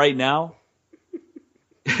phone right now?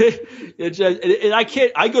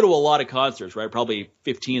 I go to a lot of concerts, right? Probably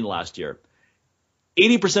 15 last year.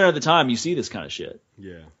 80% of the time you see this kind of shit.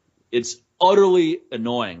 Yeah. It's utterly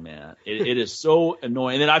annoying, man. It is so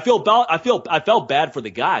annoying. And I felt bad for the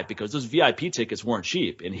guy because those VIP tickets weren't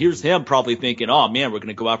cheap. And here's him probably thinking, oh man, we're going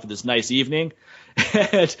to go out for this nice evening.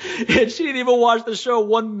 And she didn't even watch the show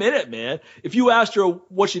 1 minute, man. If you asked her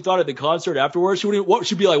what she thought of the concert afterwards,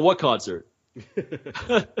 she'd be like, what concert?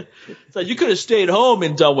 It's like you could have stayed home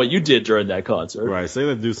and done what you did during that concert. Right. Say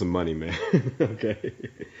let's do some money, man. Okay.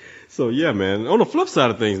 So yeah, man. On the flip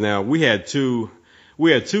side of things, now we had two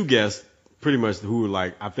guests pretty much who were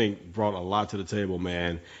like I think brought a lot to the table,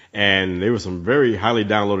 man. And they were some very highly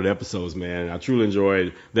downloaded episodes, man. I truly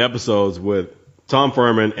enjoyed the episodes with Tom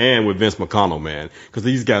Furman and with Vince McConnell, man, because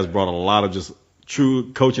these guys brought a lot of just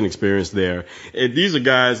true coaching experience there. And these are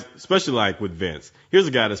guys, especially like with Vince. Here's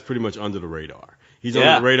a guy that's pretty much under the radar. He's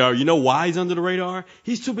under the radar. You know why he's under the radar?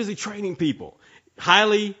 He's too busy training people.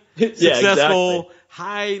 Highly successful,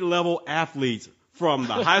 high-level athletes from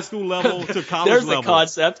the high school level to college There's level. the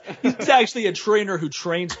concept. He's actually a trainer who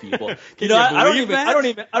trains people.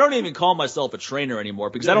 I don't even call myself a trainer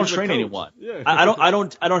anymore because I don't train anyone. Yeah. I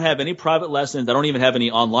don't have any private lessons. I don't even have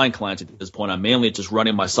any online clients at this point. I'm mainly just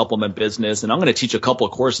running my supplement business, and I'm going to teach a couple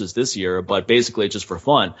of courses this year, but basically just for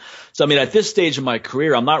fun. So I mean, at this stage in my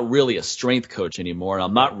career, I'm not really a strength coach anymore, and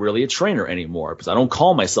I'm not really a trainer anymore because I don't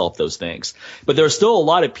call myself those things. But there are still a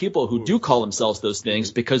lot of people who do call themselves those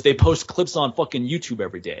things because they post clips on fucking YouTube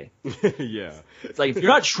every day. Yeah. It's like, if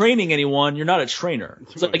you're not training anyone, you're not a trainer.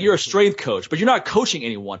 It's like you're a strength coach, but you're not coaching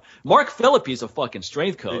anyone. Mark Philippi is a fucking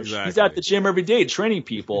strength coach. Exactly. He's at the gym every day training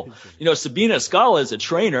people. Sabina Scala is a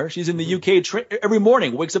trainer. She's in the UK every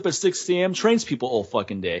morning, wakes up at 6 a.m., trains people all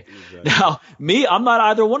fucking day. Exactly. Now, me, I'm not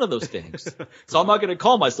either one of those things. So I'm not going to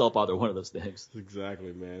call myself either one of those things.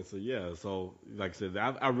 Exactly, man. So yeah, like I said,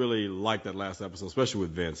 I really liked that last episode, especially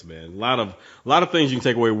with Vince, man. A lot of things you can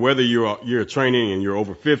take away, whether you're training and you're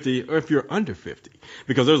over 50 or if you're under 50,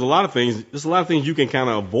 because there's a lot of things you can kind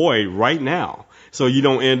of avoid right now. So you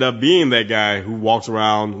don't end up being that guy who walks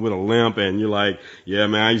around with a limp and you're like, yeah,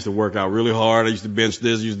 man, I used to work out really hard. I used to bench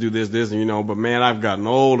this, used to do this, and but man, I've gotten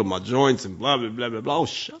old and my joints and blah, blah, blah, blah, blah. Oh,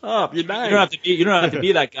 shut up. You're dying. You don't have to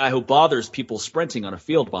be that guy who bothers people sprinting on a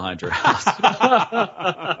field behind your house.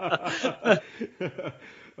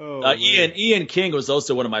 Ian King was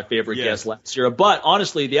also one of my favorite guests last year. But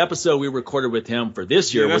honestly, the episode we recorded with him for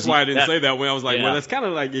this year that's why I didn't say that when I was like, well, that's kind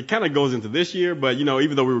of like, it kind of goes into this year, but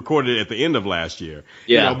even though we recorded it at the end of last year,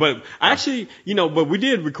 but actually, but we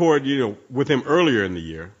did record, with him earlier in the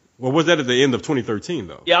year. Well, was that at the end of 2013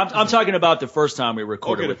 though? Yeah, I'm talking about the first time we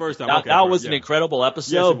recorded. Okay, the first time. That was an incredible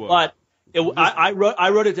episode, yes, it was. But I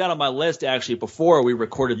wrote it down on my list actually before we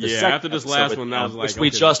recorded the second after this last one, I was like, which we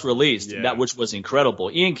just released, which was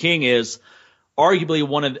incredible. Ian King is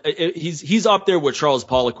arguably he's up there with Charles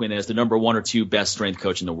Poliquin as the number 1 or 2 best strength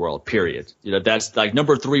coach in the world, period. That's like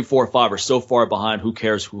number 3, 4, 5 are so far behind, who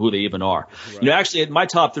cares who they even are. Right. Actually my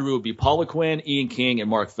top 3 would be Poliquin, Ian King, and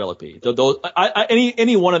Mark Philippi.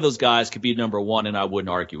 Any one of those guys could be number 1 and I wouldn't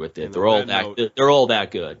argue with it. They're all that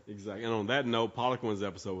good. Exactly. And on that note, Poliquin's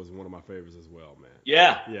episode was one of my favorites as well, man.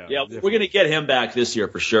 Yeah. We're going to get him back this year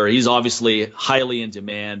for sure. He's obviously highly in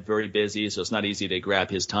demand, very busy, so it's not easy to grab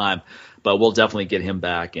his time, but we'll definitely get him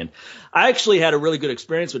back. And I actually had a really good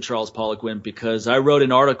experience with Charles Poliquin because I wrote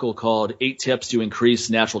an article called 8 Tips to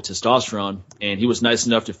Increase Natural Testosterone, and he was nice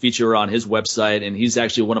enough to feature on his website, and he's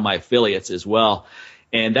actually one of my affiliates as well.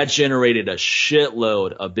 And that generated a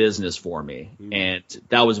shitload of business for me. And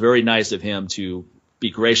that was very nice of him to be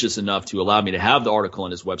gracious enough to allow me to have the article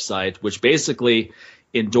on his website, which basically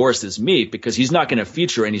endorses me because he's not going to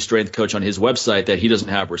feature any strength coach on his website that he doesn't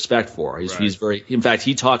have respect for. He's in fact,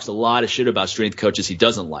 he talks a lot of shit about strength coaches he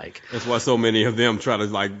doesn't like. That's why so many of them try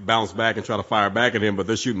to bounce back and try to fire back at him, but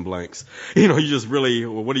they're shooting blanks. You just really,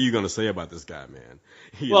 what are you going to say about this guy, man?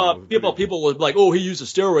 People were like, oh, he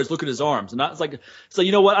uses steroids. Look at his arms. And it's like,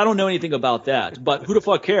 you know what? I don't know anything about that. But who the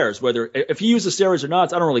fuck cares if he uses steroids or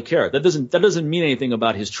not? I don't really care. That doesn't mean anything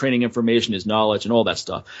about his training information, his knowledge, and all that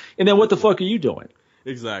stuff. And then what the fuck are you doing?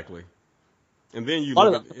 Exactly. And then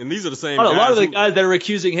and these are the same guys. A lot of the guys that are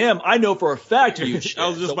accusing him, I know for a fact use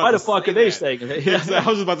shit. Why the fuck are they saying that? I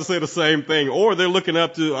was just about to say the same thing. Or they're looking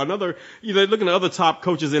up to they're looking at other top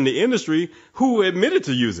coaches in the industry who admitted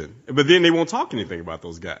to using, but then they won't talk anything about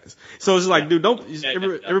those guys. So it's like, dude,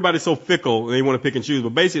 everybody's so fickle and they want to pick and choose,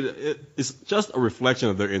 but basically it's just a reflection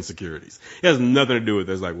of their insecurities. It has nothing to do with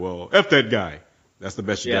it. It's like, well, F that guy. That's the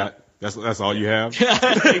best you got. That's all you have.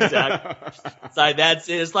 Exactly. It's like that's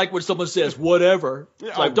it. It's like when someone says whatever.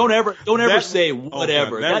 It's like don't ever say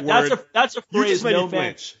whatever. That's a phrase no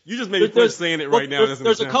man. You just made me flinch saying it right now.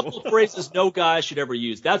 There's a couple of phrases no guy should ever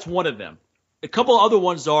use. That's one of them. A couple other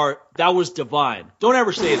ones are, that was divine. Don't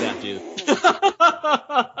ever say that, dude.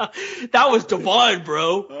 That was divine,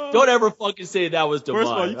 bro. Don't ever fucking say that was divine.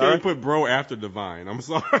 First of all, you can't put bro after divine. I'm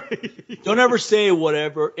sorry. Don't ever say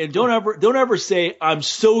whatever, and don't ever say, I'm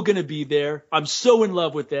so gonna be there. I'm so in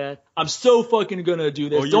love with that. I'm so fucking gonna do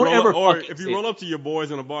this. Or if you roll up to your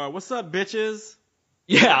boys in a bar, what's up, bitches?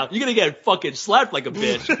 Yeah, you're gonna get fucking slapped like a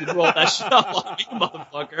bitch if you roll that shit up on me,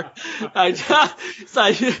 motherfucker.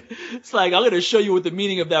 It's like I'm gonna show you what the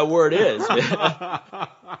meaning of that word is.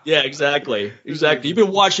 Yeah, exactly. You've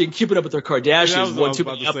been watching Keeping Up with the Kardashians one too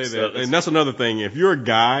many episodes. And that's another thing. If you're a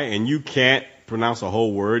guy and you can't pronounce a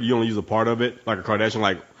whole word, you only use a part of it, like a Kardashian,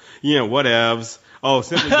 like whatevs. Oh,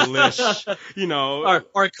 simply delish,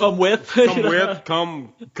 Or come with.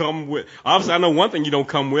 Come with. Obviously, I know one thing you don't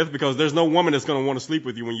come with because there's no woman that's going to want to sleep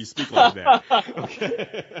with you when you speak like that.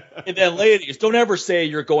 Okay. And then ladies, don't ever say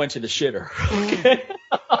you're going to the shitter. Okay.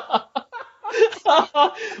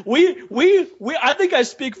 I think I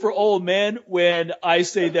speak for old men when I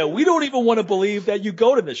say that we don't even want to believe that you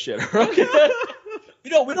go to the shitter. Okay? We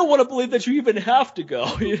don't want to believe that you even have to go,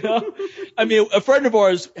 I mean, a friend of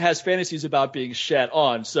ours has fantasies about being shat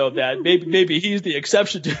on, so that maybe he's the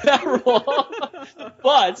exception to that rule.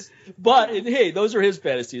 But hey, those are his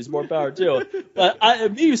fantasies, more power to him.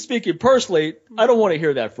 But me speaking personally, I don't want to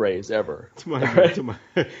hear that phrase ever.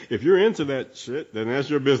 If you're into that shit, then that's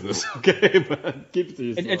your business, okay? But keep it to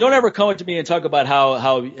yourself. And don't ever come up to me and talk about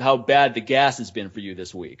how bad the gas has been for you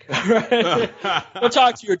this week. Right? Go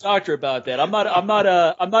talk to your doctor about that. I'm not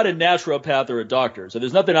a naturopath or a doctor, so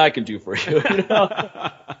there's nothing I can do for you.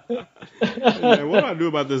 Man, what do I do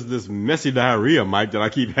about this messy diarrhea, Mike, that I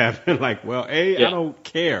keep having? Like, well, I don't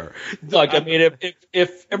care. Look, I mean,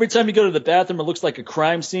 if every time you go to the bathroom it looks like a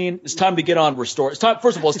crime scene, it's time to get on Restore.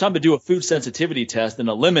 First of all, it's time to do a food sensitivity test and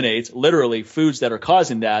eliminate literally foods that are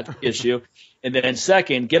causing that issue. And then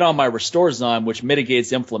second, get on my Restorezyme, which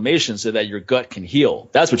mitigates inflammation so that your gut can heal.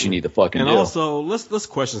 That's what you need to fucking do. And also, let's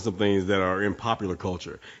question some things that are in popular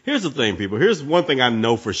culture. Here's the thing, people. Here's one thing I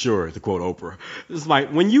know for sure, to quote Oprah. It's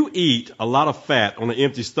like, when you eat a lot of fat on an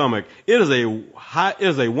empty stomach, it is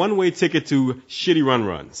a one-way ticket to shitty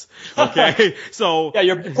runs. Okay? So. Yeah,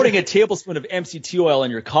 you're putting a tablespoon of MCT oil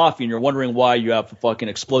in your coffee and you're wondering why you have fucking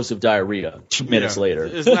explosive diarrhea 2 minutes later.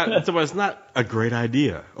 It's not a great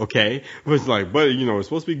idea. Okay? But it's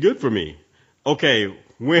supposed to be good for me. Okay,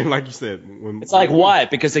 when, like you said, it's like, why?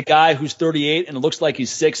 Because a guy who's 38 and looks like he's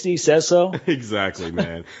 60 says so? Exactly,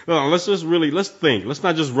 man. No, let's think. Let's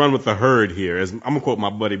not just run with the herd here. As I'm gonna quote my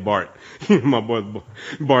buddy Bart, my boy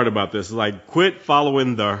Bart about this. It's like, quit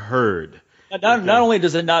following the herd. Not only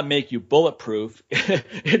does it not make you bulletproof,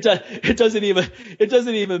 it doesn't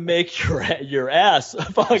even make your ass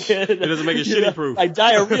fucking. It doesn't make it shitty proof. Like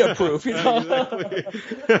diarrhea proof, Exactly.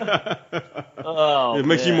 Oh, it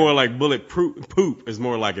makes you more like bullet poop. Is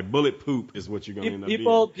more like it. Bullet poop is what you're gonna end up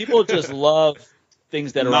being. People just love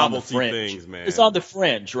things that are on the fringe. Things, man. It's on the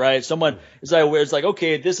fringe, right? It's like,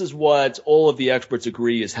 okay, this is what all of the experts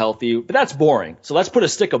agree is healthy, but that's boring. So let's put a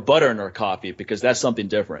stick of butter in our coffee because that's something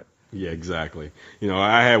different. Yeah, exactly.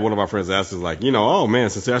 I had one of my friends ask us like, oh man,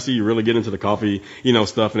 since I see you really get into the coffee,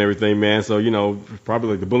 stuff and everything, man. So,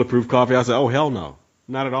 probably like the bulletproof coffee. I said, oh, hell no,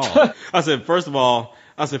 not at all. I said, first of all,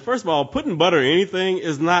 putting butter in anything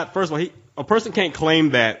is not, first of all, a person can't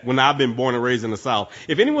claim that when I've been born and raised in the South.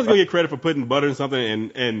 If anyone's going to get credit for putting butter in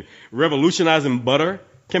something and revolutionizing butter,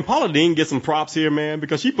 can Paula Deen get some props here, man?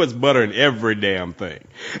 Because she puts butter in every damn thing.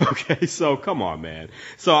 Okay, so come on, man.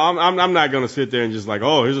 So I'm not gonna sit there and just like,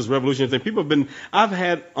 oh, here's this revolutionary thing. I've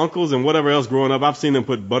had uncles and whatever else growing up. I've seen them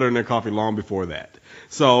put butter in their coffee long before that.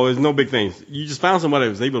 So it's no big thing. You just found somebody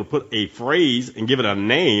that was able to put a phrase and give it a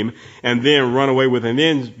name and then run away with it. And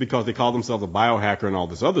then because they call themselves a biohacker and all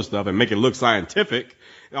this other stuff and make it look scientific,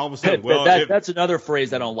 all of a sudden, that's another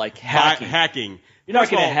phrase I don't like. Hacking. You're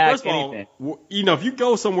not going to hack anything. If you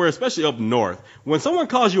go somewhere, especially up north, when someone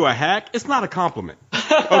calls you a hack, it's not a compliment.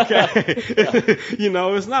 Okay?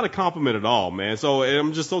 It's not a compliment at all, man. So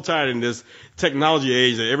I'm just so tired in this technology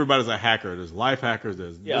age that everybody's a hacker. There's life hackers.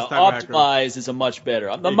 There's this type of hacker. Optimize is a much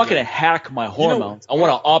better. I'm not going to hack my hormones. I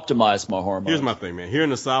want to optimize my hormones. Here's my thing, man. Here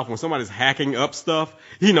in the South, when somebody's hacking up stuff,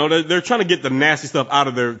 they're trying to get the nasty stuff out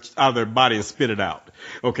of their body and spit it out.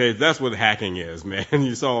 Okay, that's what hacking is,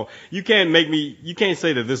 man. So you can't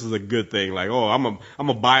say that this is a good thing. Like, oh, I'm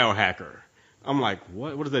a biohacker. I'm like,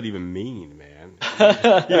 what does that even mean, man?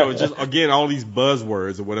 Just again, all these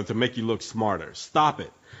buzzwords or whatever to make you look smarter. Stop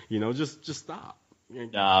it. Just stop.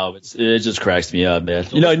 No, it just cracks me up, man.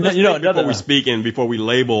 So before we speak and before we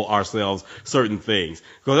label ourselves certain things,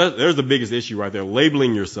 because there's the biggest issue right there,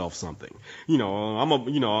 labeling yourself something. I'm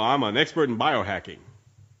an expert in biohacking.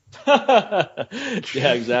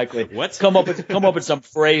 Yeah, exactly. What? Come up with some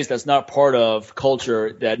phrase that's not part of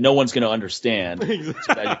culture that no one's going to understand.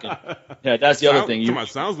 Exactly. That's the other thing.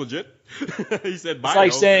 Sounds legit. He said bio. It's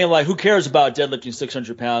like saying, like, who cares about deadlifting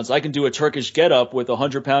 600 pounds? I can do a Turkish get-up with a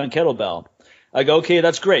 100-pound kettlebell. I go, okay,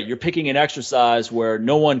 that's great. You're picking an exercise where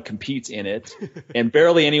no one competes in it and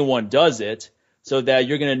barely anyone does it, so that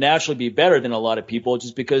you're going to naturally be better than a lot of people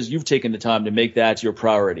just because you've taken the time to make that your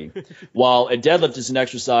priority. While a deadlift is an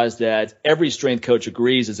exercise that every strength coach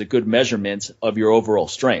agrees is a good measurement of your overall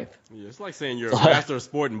strength. Yeah, it's like saying you're a master of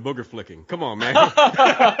sport and booger flicking. Come on, man.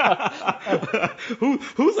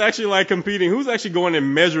 Who's actually like competing? Who's actually going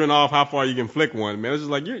and measuring off how far you can flick one, man? It's just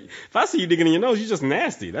like, if I see you digging in your nose, you're just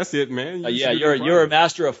nasty. That's it, man. You're a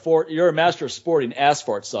master of sporting ass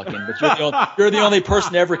fart sucking, but you're the only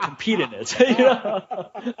person to ever compete in it.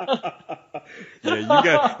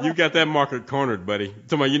 Yeah, you got that market cornered, buddy.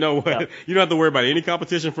 You know what? Yeah. You don't have to worry about any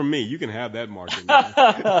competition from me. You can have that market.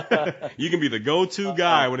 You can be the go-to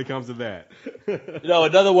guy when it comes to that.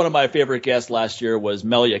 Another one of my favorite guests last year was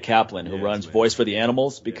Melia Kaplan, who runs Voice for the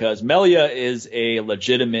Animals, because Melia is a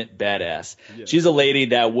legitimate badass. Yeah. She's a lady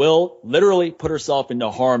that will literally put herself into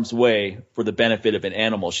harm's way for the benefit of an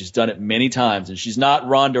animal. She's done it many times, and she's not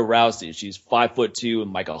Ronda Rousey. She's 5'2"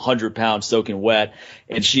 and like 100 pounds soaking wet,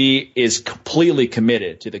 and she is completely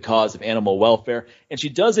committed to the cause of animal welfare. And she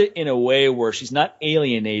does it in a way where she's not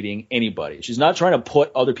alienating anybody. She's not trying to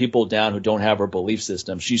put other people down who don't have her belief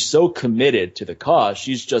system. She's so committed to the cause.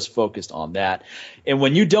 She's just focused on that. And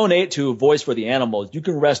when you donate to Voice for the Animals, you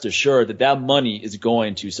can rest assured that that money is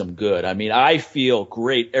going to some good. I mean, I feel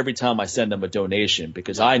great every time I send them a donation,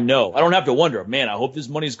 because I know, I don't have to wonder, man, I hope this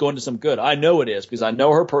money is going to some good. I know it is, because I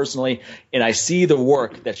know her personally and I see the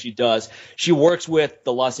work that she does. She works with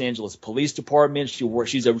the Los Angeles Police Department.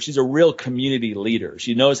 She's a real community leader.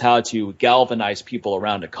 She knows how to galvanize people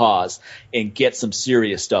around a cause and get some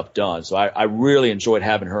serious stuff done. So I really enjoyed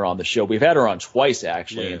having her on the show. We've had her on twice,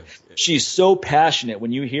 actually. Yeah. She's so passionate.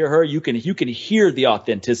 When you hear her, you can hear the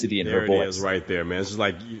authenticity in her voice. There it is right there, man. It's just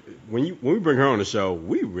like when we bring her on the show,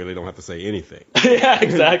 we really don't have to say anything. Yeah,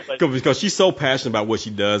 exactly. Because she's so passionate about what she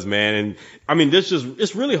does, man. And I mean,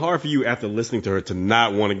 it's really hard for you after listening to her to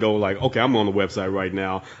not want to go like, okay, I'm on the website right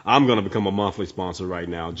now. I'm going to become a monthly sponsor right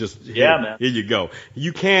now. Man. Here you go.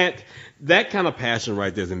 You can't. That kind of passion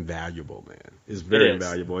right there is invaluable, man. It's very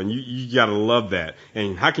invaluable, and you gotta love that.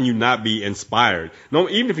 And how can you not be inspired? No,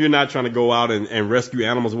 even if you're not trying to go out and rescue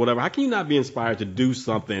animals or whatever, how can you not be inspired to do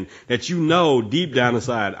something that you know deep down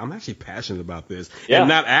inside, I'm actually passionate about this, and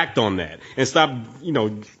not act on that, and stop,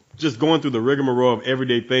 just going through the rigmarole of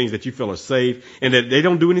everyday things that you feel are safe and that they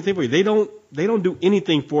don't do anything for you. They don't do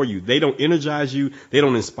anything for you. They don't energize you. They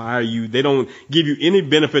don't inspire you. They don't give you any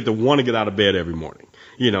benefit to want to get out of bed every morning.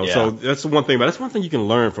 So that's the one thing. But that's one thing you can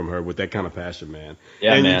learn from her with that kind of passion, man.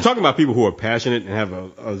 Yeah, and you're talking about people who are passionate and have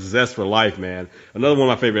a zest for life, man. Another one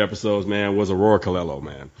of my favorite episodes, man, was Aurora Colello,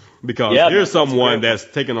 man. Because here's someone that's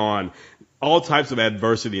taken on all types of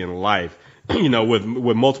adversity in life, with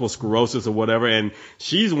multiple sclerosis or whatever. And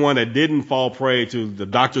she's one that didn't fall prey to the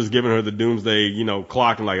doctors giving her the doomsday,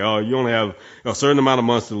 clock and like, oh, you only have a certain amount of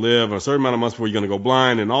months to live, or a certain amount of months before you're going to go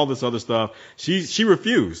blind and all this other stuff. She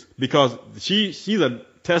refused because she's a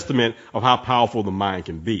testament of how powerful the mind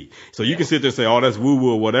can be. So you can sit there and say, oh, that's woo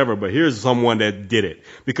woo or whatever, but here's someone that did it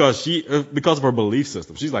because of her belief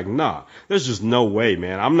system. She's like, nah, there's just no way,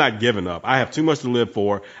 man. I'm not giving up. I have too much to live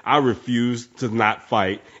for. I refuse to not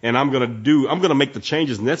fight, and I'm going to make the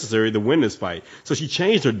changes necessary to win this fight. So she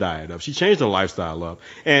changed her diet up. She changed her lifestyle up,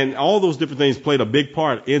 and all those different things played a big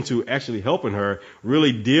part into actually helping her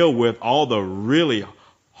really deal with all the really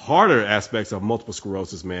harder aspects of multiple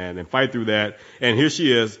sclerosis, man, and fight through that. And here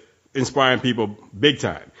she is inspiring people big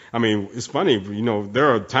time. I mean, it's funny,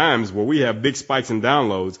 there are times where we have big spikes in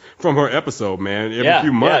downloads from her episode, man, every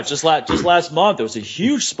few months. Yeah, just last month, there was a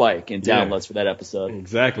huge spike in downloads for that episode.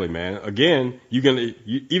 Exactly, man. Again, even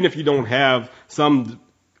if you don't have some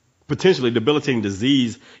potentially debilitating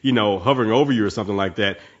disease, hovering over you or something like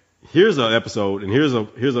that, here's an episode and here's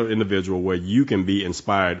an individual where you can be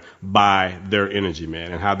inspired by their energy,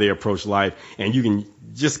 man, and how they approach life, and you can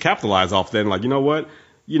just capitalize off that and like,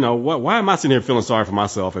 why am I sitting here feeling sorry for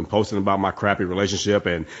myself and posting about my crappy relationship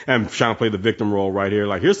and trying to play the victim role right here?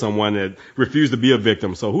 Like, here's someone that refused to be a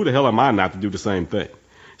victim, so who the hell am I not to do the same thing?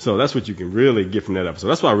 So that's what you can really get from that episode.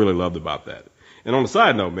 That's what I really loved about that. And on the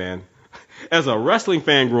side note, man, as a wrestling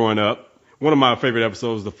fan growing up, one of my favorite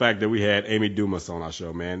episodes is the fact that we had Amy Dumas on our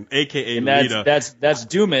show, man, a.k.a. Lita. That's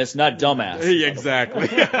Dumas, not dumbass. Yeah, exactly. We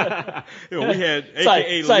had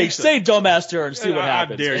a.k.a. Lita. Say dumbass to her and see what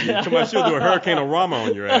happens. I dare you. Somebody, she'll do a hurricaneorama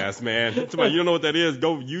on your ass, man. Somebody, you don't know what that is,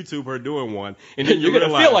 go YouTube her doing one. And then you're going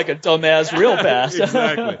to feel like a dumbass real fast.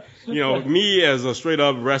 Exactly. Me as a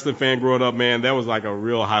straight-up wrestling fan growing up, man, that was like a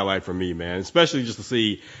real highlight for me, man, especially just to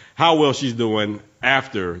see how well she's doing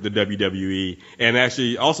after the WWE, and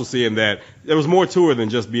actually also seeing that there was more to her than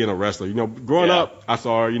just being a wrestler. Growing up, I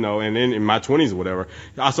saw her, and then in my 20s or whatever,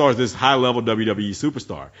 I saw her as this high-level WWE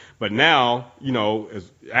superstar. But now,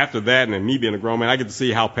 after that, and then me being a grown man, I get to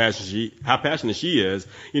see how passionate she is,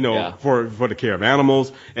 for the care of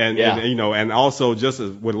animals, and also just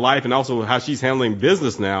with life, and also how she's handling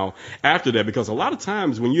business now after that. Because a lot of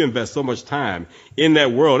times when you invest so much time in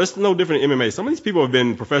that world, it's no different in MMA. Some of these people have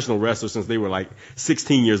been professional wrestlers since they were like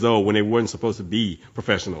 16 years old when they weren't supposed to be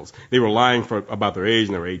professionals. They were lying about their age,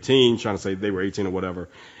 and they were 18, trying to say they were 18 or whatever.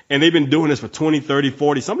 And they've been doing this for 20, 30,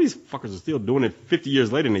 40. Some of these fuckers are still doing it 50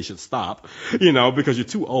 years later, and they should stop, because you're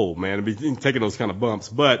too old, man, to be taking those kind of bumps.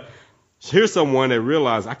 But here's someone that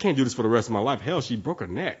realized, I can't do this for the rest of my life. Hell, she broke her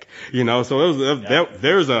neck, So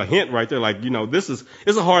there's a hint right there. Like,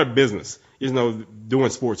 it's a hard business, doing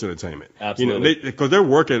sports entertainment. Absolutely. Because they're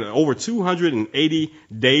working over 280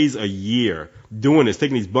 days a year doing this,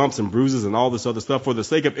 taking these bumps and bruises and all this other stuff for the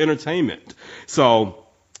sake of entertainment. So,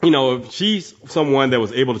 if she's someone that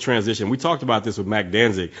was able to transition, we talked about this with Mac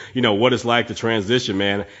Danzig, what it's like to transition,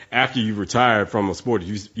 man, after you've retired from a sport that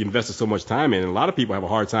you invested so much time in. And a lot of people have a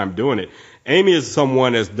hard time doing it. Amy is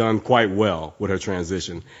someone that's done quite well with her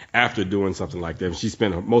transition after doing something like that. She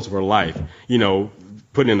spent most of her life,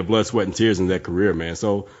 putting in the blood, sweat, and tears in that career, man.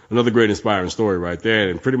 So another great inspiring story right there,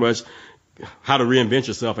 and pretty much how to reinvent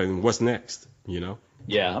yourself and what's next,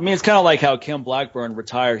 Yeah, I mean, it's kind of like how Kim Blackburn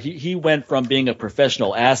retired. He went from being a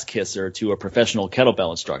professional ass kisser to a professional kettlebell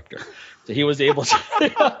instructor. So he was able to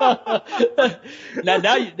and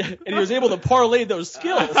he was able to parlay those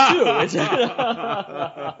skills too.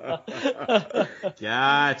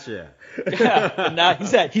 Gotcha. Yeah, and now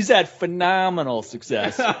he's had phenomenal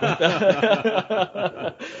success. No,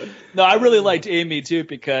 I really liked Amy too,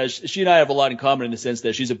 because she and I have a lot in common in the sense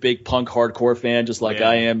that she's a big punk hardcore fan, just like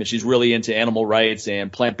I am, and she's really into animal rights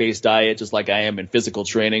and plant-based diet, just like I am, in physical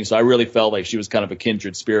training. So I really felt like she was kind of a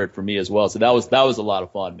kindred spirit for me as well. So that was a lot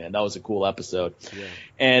of fun, man. That was a cool episode. Yeah.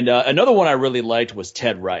 And another one I really liked was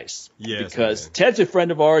Ted Rice. Yes, because man. Ted's a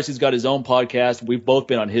friend of ours. He's got his own podcast. We've both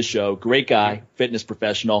been on his show. Great guy, fitness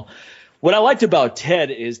professional. What I liked about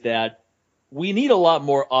Ted is that we need a lot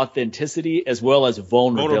more authenticity as well as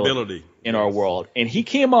vulnerability in our world. And he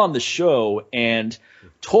came on the show and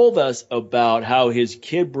told us about how his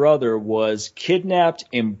kid brother was kidnapped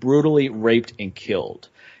and brutally raped and killed.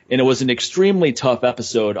 And it was an extremely tough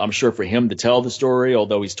episode, I'm sure, for him to tell the story,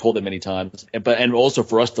 although he's told it many times, and also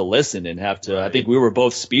for us to listen and have to. Right. I think we were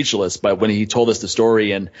both speechless by when he told us the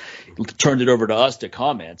story and turned it over to us to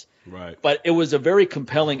comment. Right. But it was a very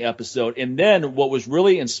compelling episode. And then what was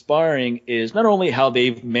really inspiring is not only how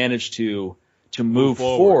they've managed to move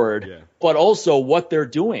forward, but also what they're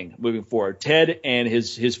doing moving forward. Ted and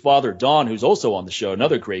his father, Don, who's also on the show,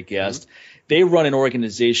 another great guest. Mm-hmm. They run an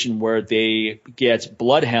organization where they get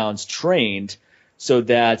bloodhounds trained so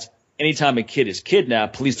that anytime a kid is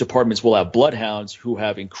kidnapped, police departments will have bloodhounds who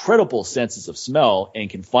have incredible senses of smell and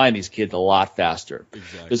can find these kids a lot faster.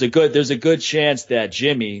 Exactly. There's a good chance that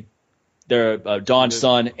Jimmy, their Don's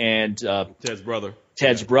son, and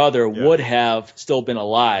Ted's brother would have still been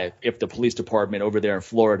alive if the police department over there in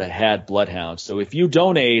Florida had bloodhounds. So if you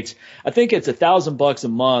donate, I think it's $1,000 a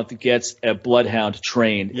month gets a bloodhound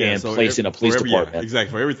trained and placed in a police department.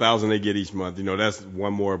 Exactly. For every $1,000 they get each month, that's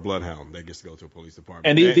one more bloodhound that gets to go to a police department.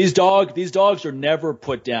 And these dogs are never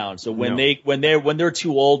put down. So when they're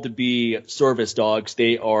too old to be service dogs,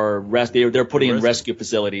 they're put in rescue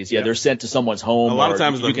facilities. Yeah, they're sent to someone's home. A lot of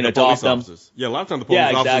times you can adopt them. Yeah, a lot of times the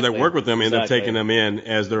police officers that work with them end up taking them in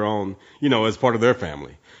as their own, as part of their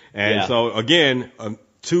family. And so again,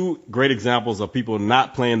 two great examples of people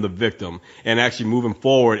not playing the victim and actually moving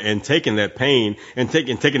forward and taking that pain and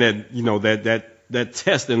taking that, that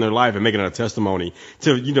test in their life and making it a testimony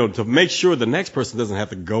to make sure the next person doesn't have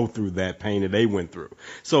to go through that pain that they went through.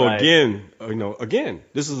 So again,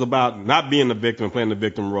 this is about not being the victim and playing the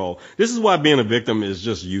victim role. This is why being a victim is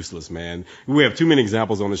just useless, man. We have too many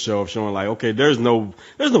examples on the show of showing like, okay, there's no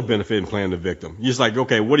benefit in playing the victim. You're just like,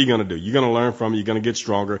 okay, what are you going to do? You're going to learn from it. You're going to get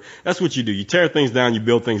stronger. That's what you do. You tear things down, you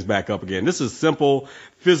build things back up again. This is simple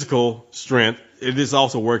physical strength. This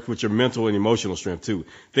also works with your mental and emotional strength too.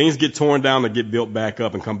 Things get torn down and get built back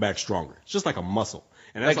up and come back stronger. It's just like a muscle.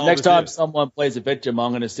 And that's next time someone plays a victim,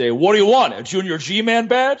 I'm going to say, "What do you want? A Junior G-Man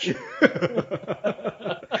badge?"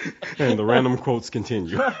 And the random quotes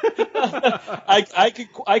continue.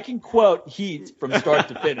 I can quote Heat from start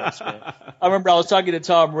to finish, man. I remember I was talking to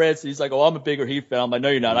Tom Ritz, and he's like, "Oh, I'm a bigger Heat fan." I'm like, "No,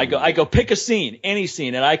 you're not." I go pick a scene, any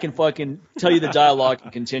scene, and I can fucking tell you the dialogue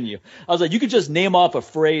and continue. I was like, you could just name off a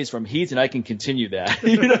phrase from Heat, and I can continue that.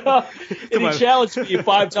 And he challenged me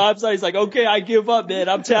 5 times. He's like, "Okay, I give up, man.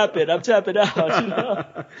 I'm tapping out."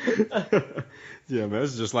 Yeah, man,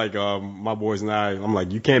 it's just like my boys and I'm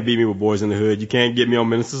like, you can't beat me with Boys in the Hood. You can't get me on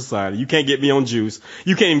Menace to Society. You can't get me on Juice.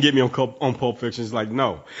 You can't even get me on Pulp Fiction. It's like,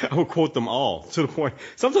 no, I will quote them all to the point.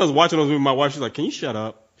 Sometimes watching those movies, my wife, she's like, can you shut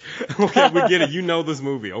up? Okay, we get it. You know this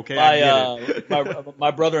movie. Okay, I get it.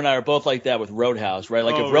 My brother and I are both like that with Roadhouse, right?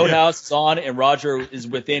 Like if Roadhouse is on and Roger is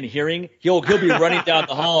within hearing, he'll be running down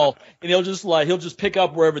the hall and he'll just pick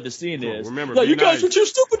up wherever the scene is. Remember, no, you guys are too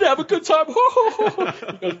stupid to have a good time.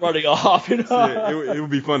 He goes running off. You know? It would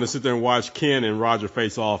be fun to sit there and watch Ken and Roger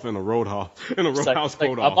face off in a Roadhouse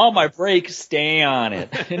quote off. I'm on my break. Stay on it.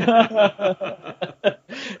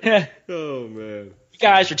 Oh man.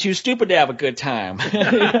 Guys are too stupid to have a good time.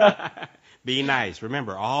 Be nice.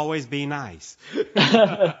 Remember, always be nice. You're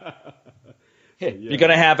going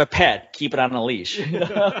to have a pet. Keep it on a leash.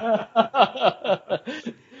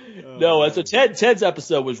 No, so Ted's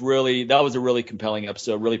episode was a really compelling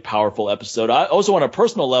episode, really powerful episode. I also, on a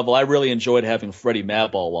personal level, I really enjoyed having Freddie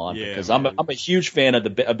Madball on because I'm a huge fan of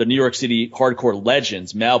the New York City hardcore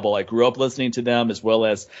legends. Madball, I grew up listening to them, as well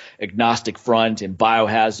as Agnostic Front and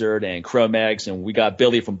Biohazard and Cro-Mags, and we got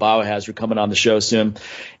Billy from Biohazard coming on the show soon.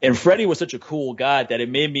 And Freddie was such a cool guy that it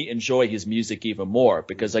made me enjoy his music even more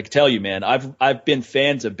because I can tell you, man, I've been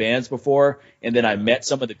fans of bands before, and then I met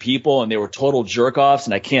some of the people, and they were total jerk-offs,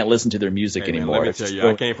 and I can't listen to their music anymore. Let me tell you,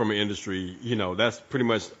 I came from an industry, that's pretty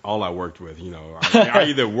much all I worked with. I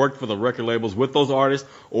either worked for the record labels with those artists,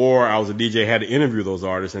 or I was a DJ, had to interview those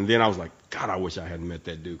artists, and then I was like, God, I wish I hadn't met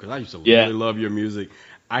that dude, because I used to really love your music.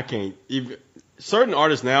 I can't even, certain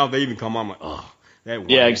artists now, they even come on, I'm like, oh. That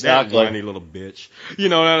whiny little bitch.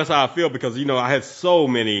 That's how I feel because, I had so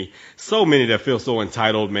many that feel so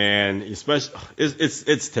entitled, man. Especially,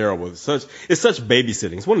 it's terrible. It's such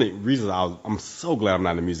babysitting. It's one of the reasons I'm so glad I'm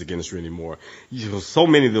not in the music industry anymore. So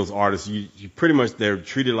many of those artists, you pretty much, they're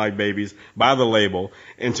treated like babies by the label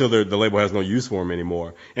until the label has no use for them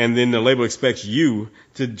anymore. And then the label expects you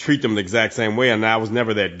to treat them the exact same way. And I was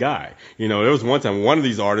never that guy. There was one time, one of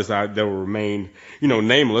these artists that will remain,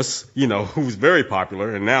 nameless, who was very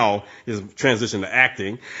popular and now is transitioned to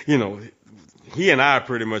acting, he and I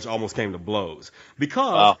pretty much almost came to blows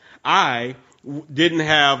because I didn't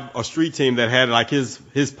have a street team that had like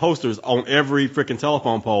his posters on every freaking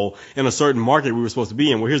telephone pole in a certain market we were supposed to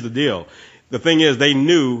be in. Well, here's the deal. The thing is, they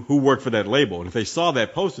knew who worked for that label, and if they saw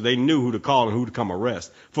that poster, they knew who to call and who to come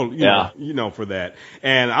arrest for, for that.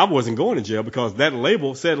 And I wasn't going to jail because that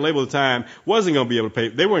label, said label at the time, wasn't going to be able to pay.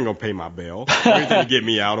 They weren't going to pay my bail or anything to get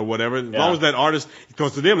me out or whatever. As long as that artist,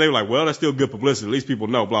 because to them they were like, well, that's still good publicity. At least people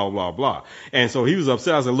know, blah blah blah. And so he was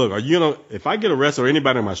upset. I said, look, are you gonna? If I get arrested or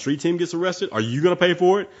anybody on my street team gets arrested, are you gonna pay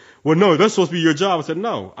for it? Well, no, that's supposed to be your job. I said,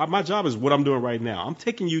 no, my job is what I'm doing right now. I'm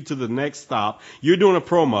taking you to the next stop. You're doing a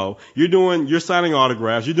promo. You're signing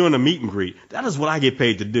autographs. You're doing a meet and greet. That is what I get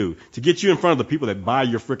paid to do, to get you in front of the people that buy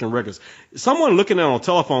your freaking records. Someone looking at on a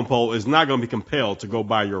telephone pole is not going to be compelled to go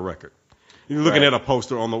buy your record. You're looking at a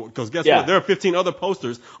poster because guess what? There are 15 other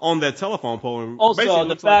posters on that telephone pole. And also,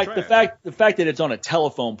 the fact that it's on a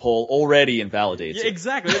telephone pole already invalidates it.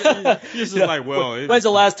 Exactly. It's just like, well. When's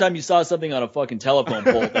the last time you saw something on a fucking telephone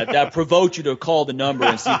pole that provoked you to call the number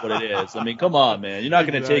and see what it is? I mean, come on, man. You're not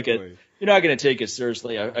going to take it. You're not going to take it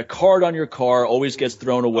seriously. A card on your car always gets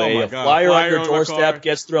thrown away. A flyer on your doorstep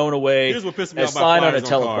gets thrown away. Here's what pisses me off about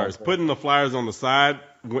flyers on cars. Putting the flyers on the side,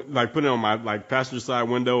 like putting it on my passenger side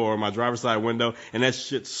window or my driver's side window, and that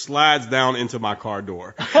shit slides down into my car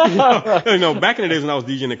door. Back in the days when I was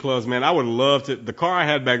DJing at clubs, man, I would love to. The car I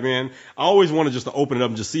had back then, I always wanted just to open it up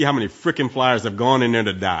and just see how many freaking flyers have gone in there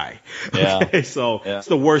to die. Okay, so it's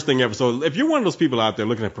the worst thing ever. So if you're one of those people out there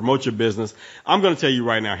looking to promote your business, I'm going to tell you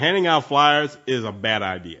right now, handing out flyers is a bad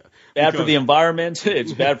idea. Bad for the environment.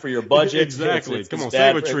 It's bad for your budget. Exactly. Come on,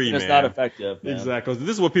 save a tree, man. It's not effective. Man. Exactly.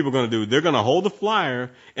 This is what people are going to do. They're going to hold the flyer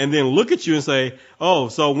and then look at you and say, "Oh,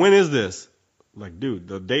 so when is this?" Like, dude,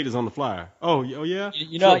 the date is on the flyer. Oh yeah.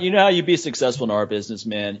 You know how you be successful in our business,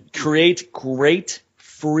 man. Create great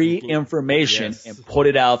free information and put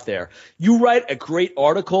it out there. You write a great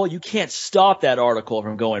article, you can't stop that article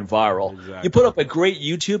from going viral. Exactly. You put up a great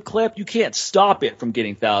YouTube clip, you can't stop it from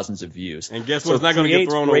getting thousands of views. And guess what? It's not going to get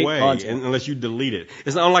thrown away unless you delete it.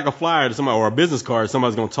 It's not like a flyer to somebody or a business card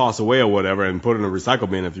somebody's going to toss away or whatever and put it in a recycle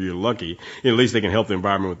bin if you're lucky. At least they can help the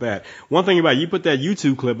environment with that. One thing about it, you put that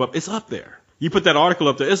YouTube clip up, it's up there. You put that article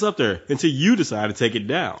up there, it's up there until you decide to take it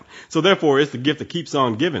down. So therefore, it's the gift that keeps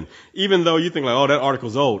on giving. Even though you think like, oh, that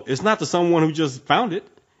article's old. It's not to someone who just found it.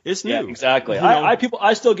 It's new. Yeah, exactly.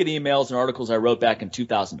 I still get emails and articles I wrote back in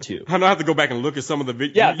 2002. I have to go back and look at some of the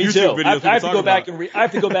me YouTube too. videos. I have to go back and I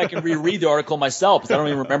have to go back and reread the article myself because I don't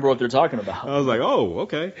even remember what they're talking about. I was like, oh,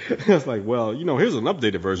 okay. I was like, well, here's an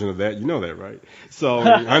updated version of that. You know that, right? So,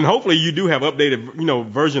 and hopefully you do have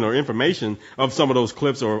updated, version or information of some of those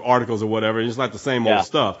clips or articles or whatever. It's not the same old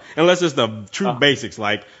stuff, unless it's the true basics,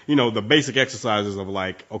 like the basic exercises of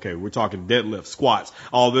like, okay, we're talking deadlifts, squats,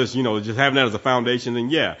 all this, just having that as a foundation.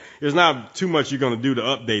 And yeah, there's not too much you're going to do to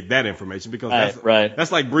update that information because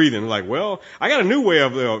that's like breathing. Like, well, I got a new way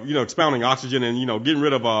of expounding oxygen and getting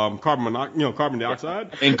rid of carbon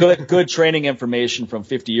dioxide. And good training information from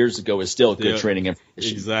 50 years ago is still good training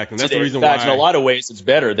information. Exactly. And that's the reason why. In a lot of ways, it's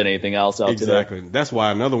better than anything else out there. Exactly. That's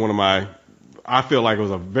why another one of I feel like it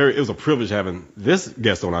was a privilege having this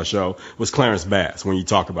guest on our show was Clarence Bass. When you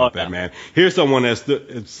talk about that, man, here's someone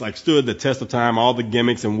that stood the test of time, all the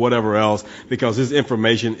gimmicks and whatever else, because his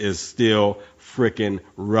information is still freaking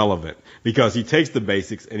relevant, because he takes the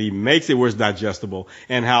basics and he makes it where it's digestible,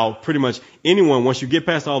 and how pretty much anyone, once you get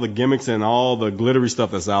past all the gimmicks and all the glittery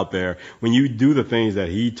stuff that's out there, when you do the things that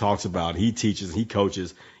he talks about, he teaches, he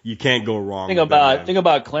coaches, you can't go wrong. Thing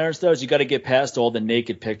about Clarence though is you got to get past all the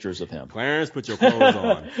naked pictures of him. Clarence, put your clothes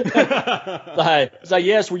on. It's like,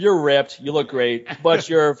 yes, well, you're ripped, you look great, but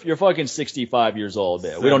you're fucking 65 years old,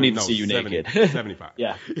 man. We don't need to see you 70, naked. 75.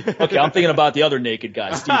 Yeah. Okay, I'm thinking about the other naked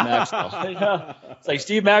guy, Steve Maxwell. It's like,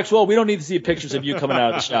 Steve Maxwell, we don't need to see pictures of you coming out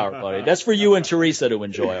of the shower, buddy. That's for you and Teresa to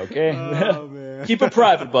enjoy, okay? Oh, man. Keep it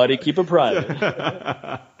private, buddy. Keep it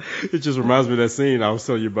private. It just reminds me of that scene I was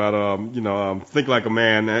telling you about, Think Like a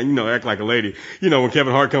Man, Act Like a Lady. When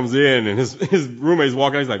Kevin Hart comes in and his roommate's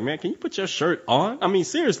walking out, he's like, man, can you put your shirt on? I mean,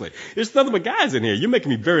 seriously. There's nothing but guys in here. You're making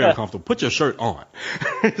me very uncomfortable. Put your shirt on.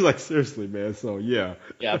 He's like, seriously, man. So, yeah.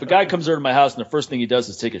 Yeah, if a guy comes over to my house and the first thing he does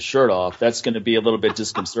is take his shirt off, that's going to be a little bit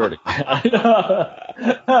disconcerting.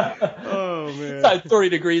 Oh, man. It's like 30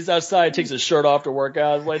 degrees outside, takes his shirt off to work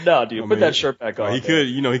out. I'm like, no, dude, put that shirt back on. He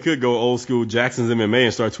could go old school Jackson's MMA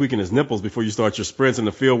and start tweaking his nipples before you start your sprints in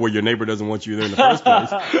the field where your neighbor doesn't want you there in the first place.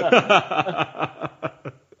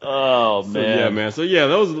 Oh, man. So, yeah, man. So, yeah,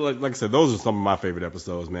 those, like I said, those are some of my favorite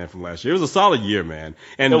episodes, man, from last year. It was a solid year, man.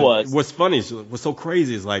 And it was. What's funny, what's so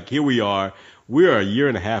crazy is, like, here we are. We're a year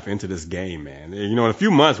and a half into this game, man. In a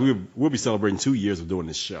few months, we'll be celebrating 2 years of doing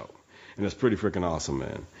this show. And that's pretty freaking awesome,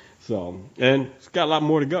 man. So, and it's got a lot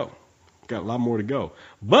more to go.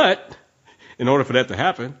 But in order for that to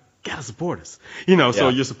happen, gotta support us. So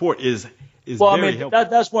your support is very helpful.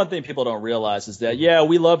 That's one thing people don't realize is that,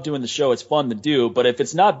 we love doing the show. It's fun to do. But if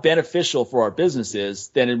it's not beneficial for our businesses,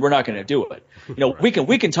 then we're not going to do it. Right.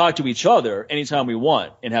 We can talk to each other anytime we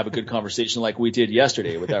want and have a good conversation like we did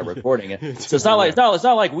yesterday without recording it. So it's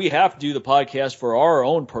not like we have to do the podcast for our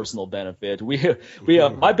own personal benefit.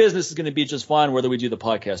 My business is going to be just fine whether we do the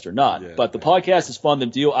podcast or not. Yeah, but the podcast is fun to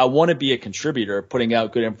do. I want to be a contributor, putting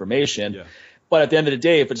out good information. Yeah. But at the end of the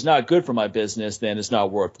day, if it's not good for my business, then it's not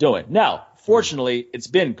worth doing. Now, fortunately, it's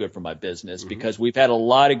been good for my business because we've had a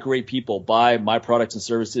lot of great people buy my products and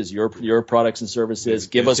services, your products and services,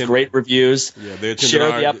 give us great reviews, share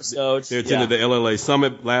the episodes. They attended the LLA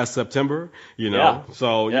Summit last September,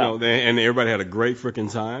 So, and everybody had a great freaking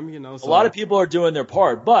time, So. A lot of people are doing their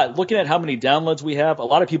part, but looking at how many downloads we have, a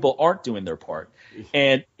lot of people aren't doing their part.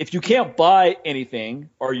 And if you can't buy anything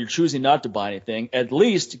or you're choosing not to buy anything, at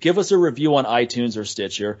least give us a review on iTunes or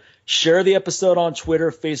Stitcher. Share the episode on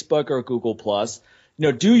Twitter, Facebook, or Google+.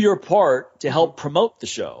 Do your part to help promote the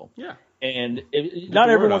show. Yeah. And not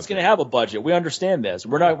everyone's going to have a budget. We understand this.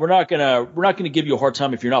 We're not going to give you a hard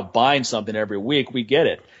time if you're not buying something every week. We get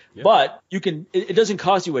it. Yep. But it doesn't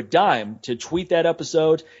cost you a dime to tweet that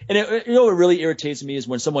episode. And what really irritates me is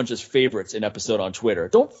when someone just favorites an episode on Twitter.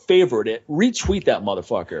 Don't favorite it. Retweet that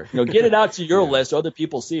motherfucker. Get it out to your list so other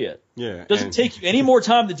people see it. Yeah. It doesn't take you any more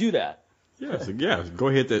time to do that. Go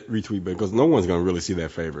hit that retweet button because no one's going to really see that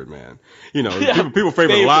favorite, man. People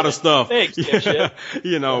favorite a lot of stuff. Thanks,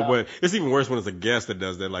 but it's even worse when it's a guest that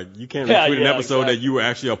does that. Like, you can't retweet an episode that you were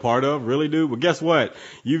actually a part of, really, dude. But guess what?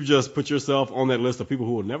 You've just put yourself on that list of people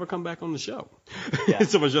who will never come back on the show. Yeah.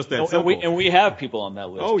 So it's just that simple. And we have people on that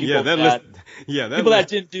list. Oh, people list.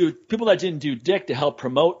 People that didn't do dick to help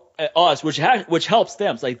promote us, which helps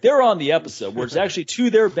them. It's like they're on the episode where it's actually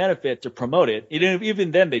to their benefit to promote it.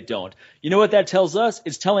 Even then they don't. You know what that tells us?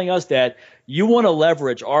 It's telling us that you want to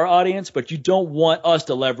leverage our audience, but you don't want us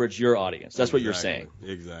to leverage your audience. That's what you're saying.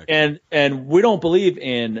 Exactly. And we don't believe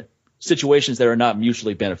in situations that are not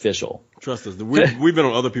mutually beneficial. Trust us. We've been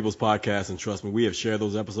on other people's podcasts, and trust me, we have shared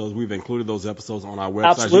those episodes. We've included those episodes on our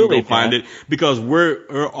website. Absolutely, so you can go find it because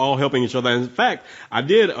we're all helping each other. And in fact, I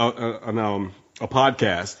did a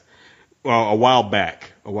podcast a while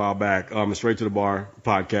back, Straight to the Bar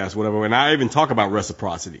podcast, whatever. And I even talk about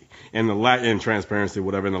reciprocity and the lack and transparency,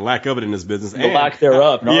 whatever, and the lack of it in this business. The lack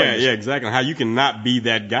thereof. Yeah, exactly. How you cannot be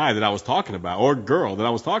that guy that I was talking about or girl that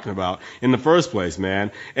I was talking about in the first place,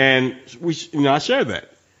 man. And I shared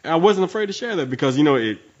that. I wasn't afraid to share that because,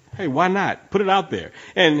 hey, why not? Put it out there.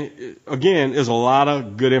 And again, there's a lot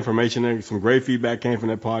of good information there. Some great feedback came from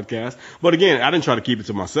that podcast. But again, I didn't try to keep it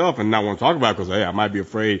to myself and not want to talk about it because, hey, I might be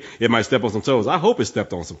afraid it might step on some toes. I hope it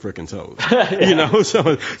stepped on some freaking toes.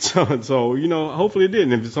 So, hopefully it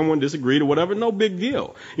didn't. If someone disagreed or whatever, no big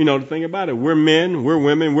deal. The thing about it, we're men, we're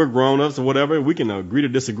women, we're grown-ups or whatever. We can agree to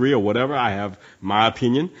disagree or whatever. I have my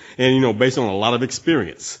opinion and, based on a lot of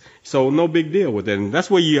experience. So no big deal with it. And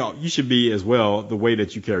that's where you should be as well, the way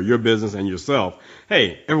that you carry your business and yourself.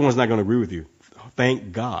 Hey, everyone's not going to agree with you.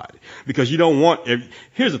 Thank God. Because you don't want,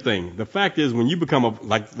 here's the thing. The fact is when you become,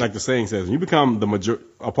 like the saying says, when you become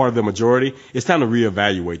a part of the majority, it's time to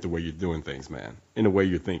reevaluate the way you're doing things, man, and the way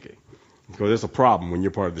you're thinking. Because there's a problem when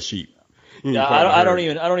you're part of the sheep. Yeah, I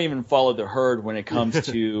don't even follow the herd when it comes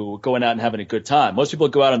to going out and having a good time. Most people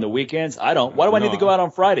go out on the weekends. I don't. Why do I need to go out on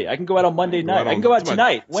Friday? I can go out on Monday night. I can go out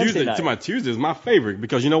tonight, Wednesday night. Tuesday is my favorite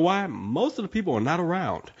because you know why? Most of the people are not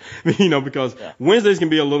around. Because Wednesdays can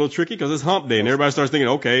be a little tricky because it's hump day and everybody starts thinking,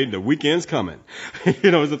 okay, the weekend's coming. It's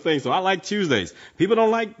the thing. So I like Tuesdays. People don't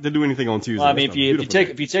like to do anything on Tuesday. Well, I mean, if you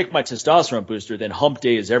take my testosterone booster, then hump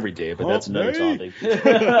day is every day. But that's another topic.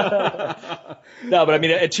 No, but I mean,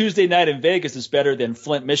 a Tuesday night in Vegas is better than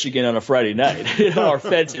Flint, Michigan on a Friday night, or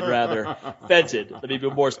Fenton rather. Fenton, let me be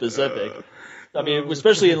more specific. I mean,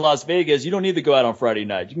 especially in Las Vegas, you don't need to go out on Friday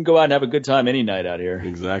night. You can go out and have a good time any night out here.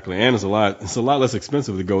 Exactly, and it's a lot less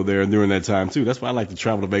expensive to go there during that time too. That's why I like to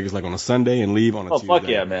travel to Vegas like on a Sunday and leave on a Tuesday. Oh fuck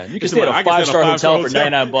yeah, man! You can stay at a 5-star hotel for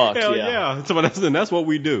 $99. Hell yeah. So that's what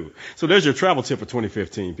we do. So there's your travel tip for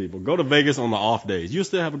 2015, people. Go to Vegas on the off days. You'll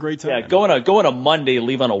still have a great time. Yeah, go on a Monday,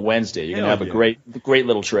 leave on a Wednesday. You're gonna have a great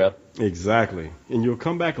little trip. Exactly, and you'll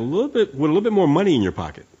come back with a little bit more money in your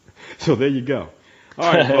pocket. So there you go.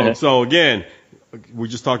 All right, folks. So again, we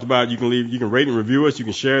just talked about you can rate and review us, you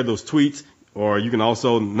can share those tweets, or you can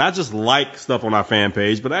also not just like stuff on our fan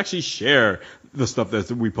page, but actually share the stuff that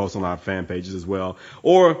we post on our fan pages as well.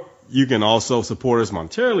 Or you can also support us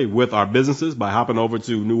monetarily with our businesses by hopping over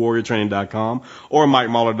to newwarriortraining.com or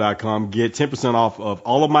MikeMahler.com. Get 10% off of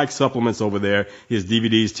all of Mike's supplements over there, his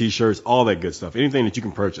DVDs, T-shirts, all that good stuff, anything that you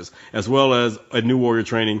can purchase, as well as a New Warrior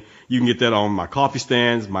Training. You can get that on my coffee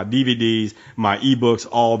stands, my DVDs, my ebooks,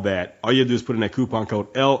 all that. All you have to do is put in that coupon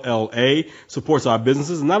code LLA. Supports our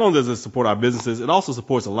businesses. And not only does it support our businesses, it also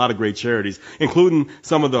supports a lot of great charities, including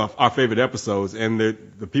some of our favorite episodes and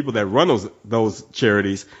the people that run those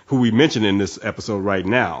charities who we mentioned in this episode right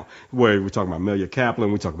now, where we're talking about Amelia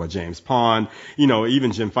Kaplan, we talk about James Pond,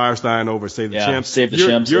 even Jim Firestein over at Save the Chimps. Save the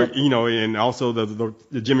Chimps. And also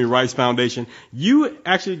the Jimmy Rice Foundation. You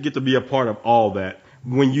actually get to be a part of all that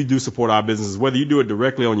when you do support our businesses, whether you do it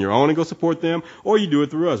directly on your own and go support them, or you do it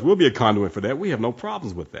through us. We'll be a conduit for that. We have no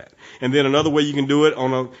problems with that. And then another way you can do it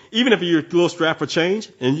even if you're a little strapped for change,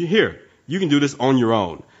 and you can do this on your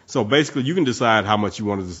own. So basically, you can decide how much you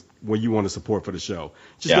want to support for the show.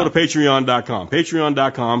 Just go to patreon.com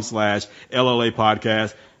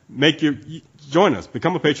podcast. Join us,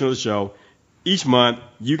 become a patron of the show. Each month,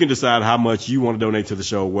 you can decide how much you want to donate to the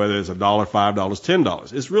show, whether it's $1, $5,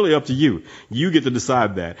 $10. It's really up to you. You get to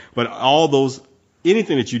decide that. But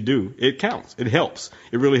anything that you do, it counts. It helps.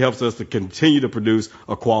 It really helps us to continue to produce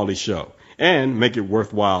a quality show and make it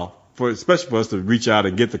worthwhile, especially for us to reach out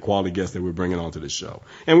and get the quality guests that we're bringing onto this show.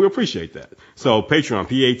 And we appreciate that. So Patreon,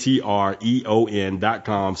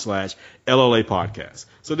 patreon.com/LLA podcast.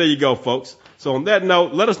 So there you go, folks. So on that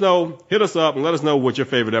note, hit us up and let us know what your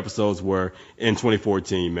favorite episodes were in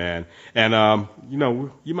 2014, man. And,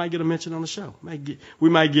 you might get a mention on the show.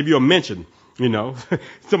 We might give you a mention,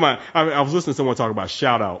 I was listening to someone talk about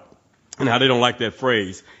shout out and how they don't like that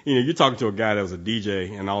phrase. You're talking to a guy that was a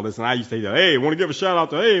DJ and all this, and I used to say, hey, want to give a shout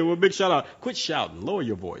out a big shout out. Quit shouting. Lower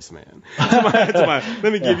your voice, man. Let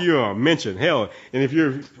me give you a mention. Hell, and if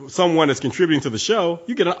you're someone that's contributing to the show,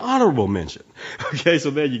 you get an honorable mention. Okay,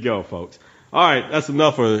 so there you go, folks. All right, that's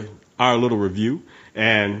enough for our little review.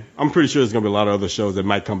 And I'm pretty sure there's going to be a lot of other shows that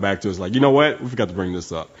might come back to us like, you know what? We forgot to bring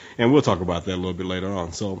this up. And we'll talk about that a little bit later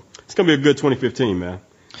on. So it's going to be a good 2015 , man.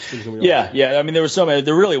 Yeah. I mean,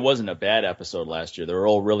 there really wasn't a bad episode last year. They were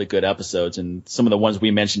all really good episodes. And some of the ones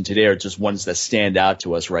we mentioned today are just ones that stand out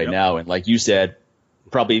to us right now. And like you said,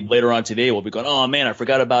 probably later on today we'll be going, oh man, I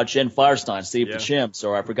forgot about Jen Firestein, Save the Chimps,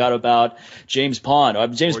 or I forgot about James Pond.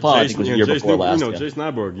 James Pond, I think, was a year before last. Jason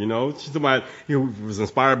Nyberg, she's somebody who was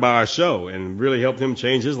inspired by our show and really helped him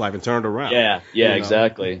change his life and turn it around. Yeah,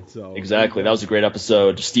 exactly. So, exactly. That was a great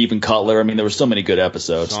episode. Stephen Cutler. I mean, there were so many good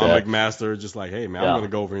episodes. Sean McMaster, just like, hey man, I'm going to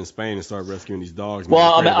go over in Spain and start rescuing these dogs.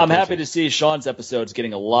 Well, I'm happy to see Sean's episode's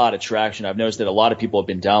getting a lot of traction. I've noticed that a lot of people have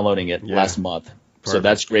been downloading it last month. Perfect. So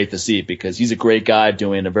that's great to see because he's a great guy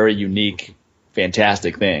doing a very unique,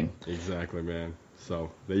 fantastic thing. Exactly, man.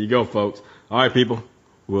 So there you go, folks. All right, people.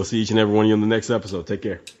 We'll see each and every one of you in the next episode. Take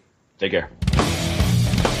care. Take care.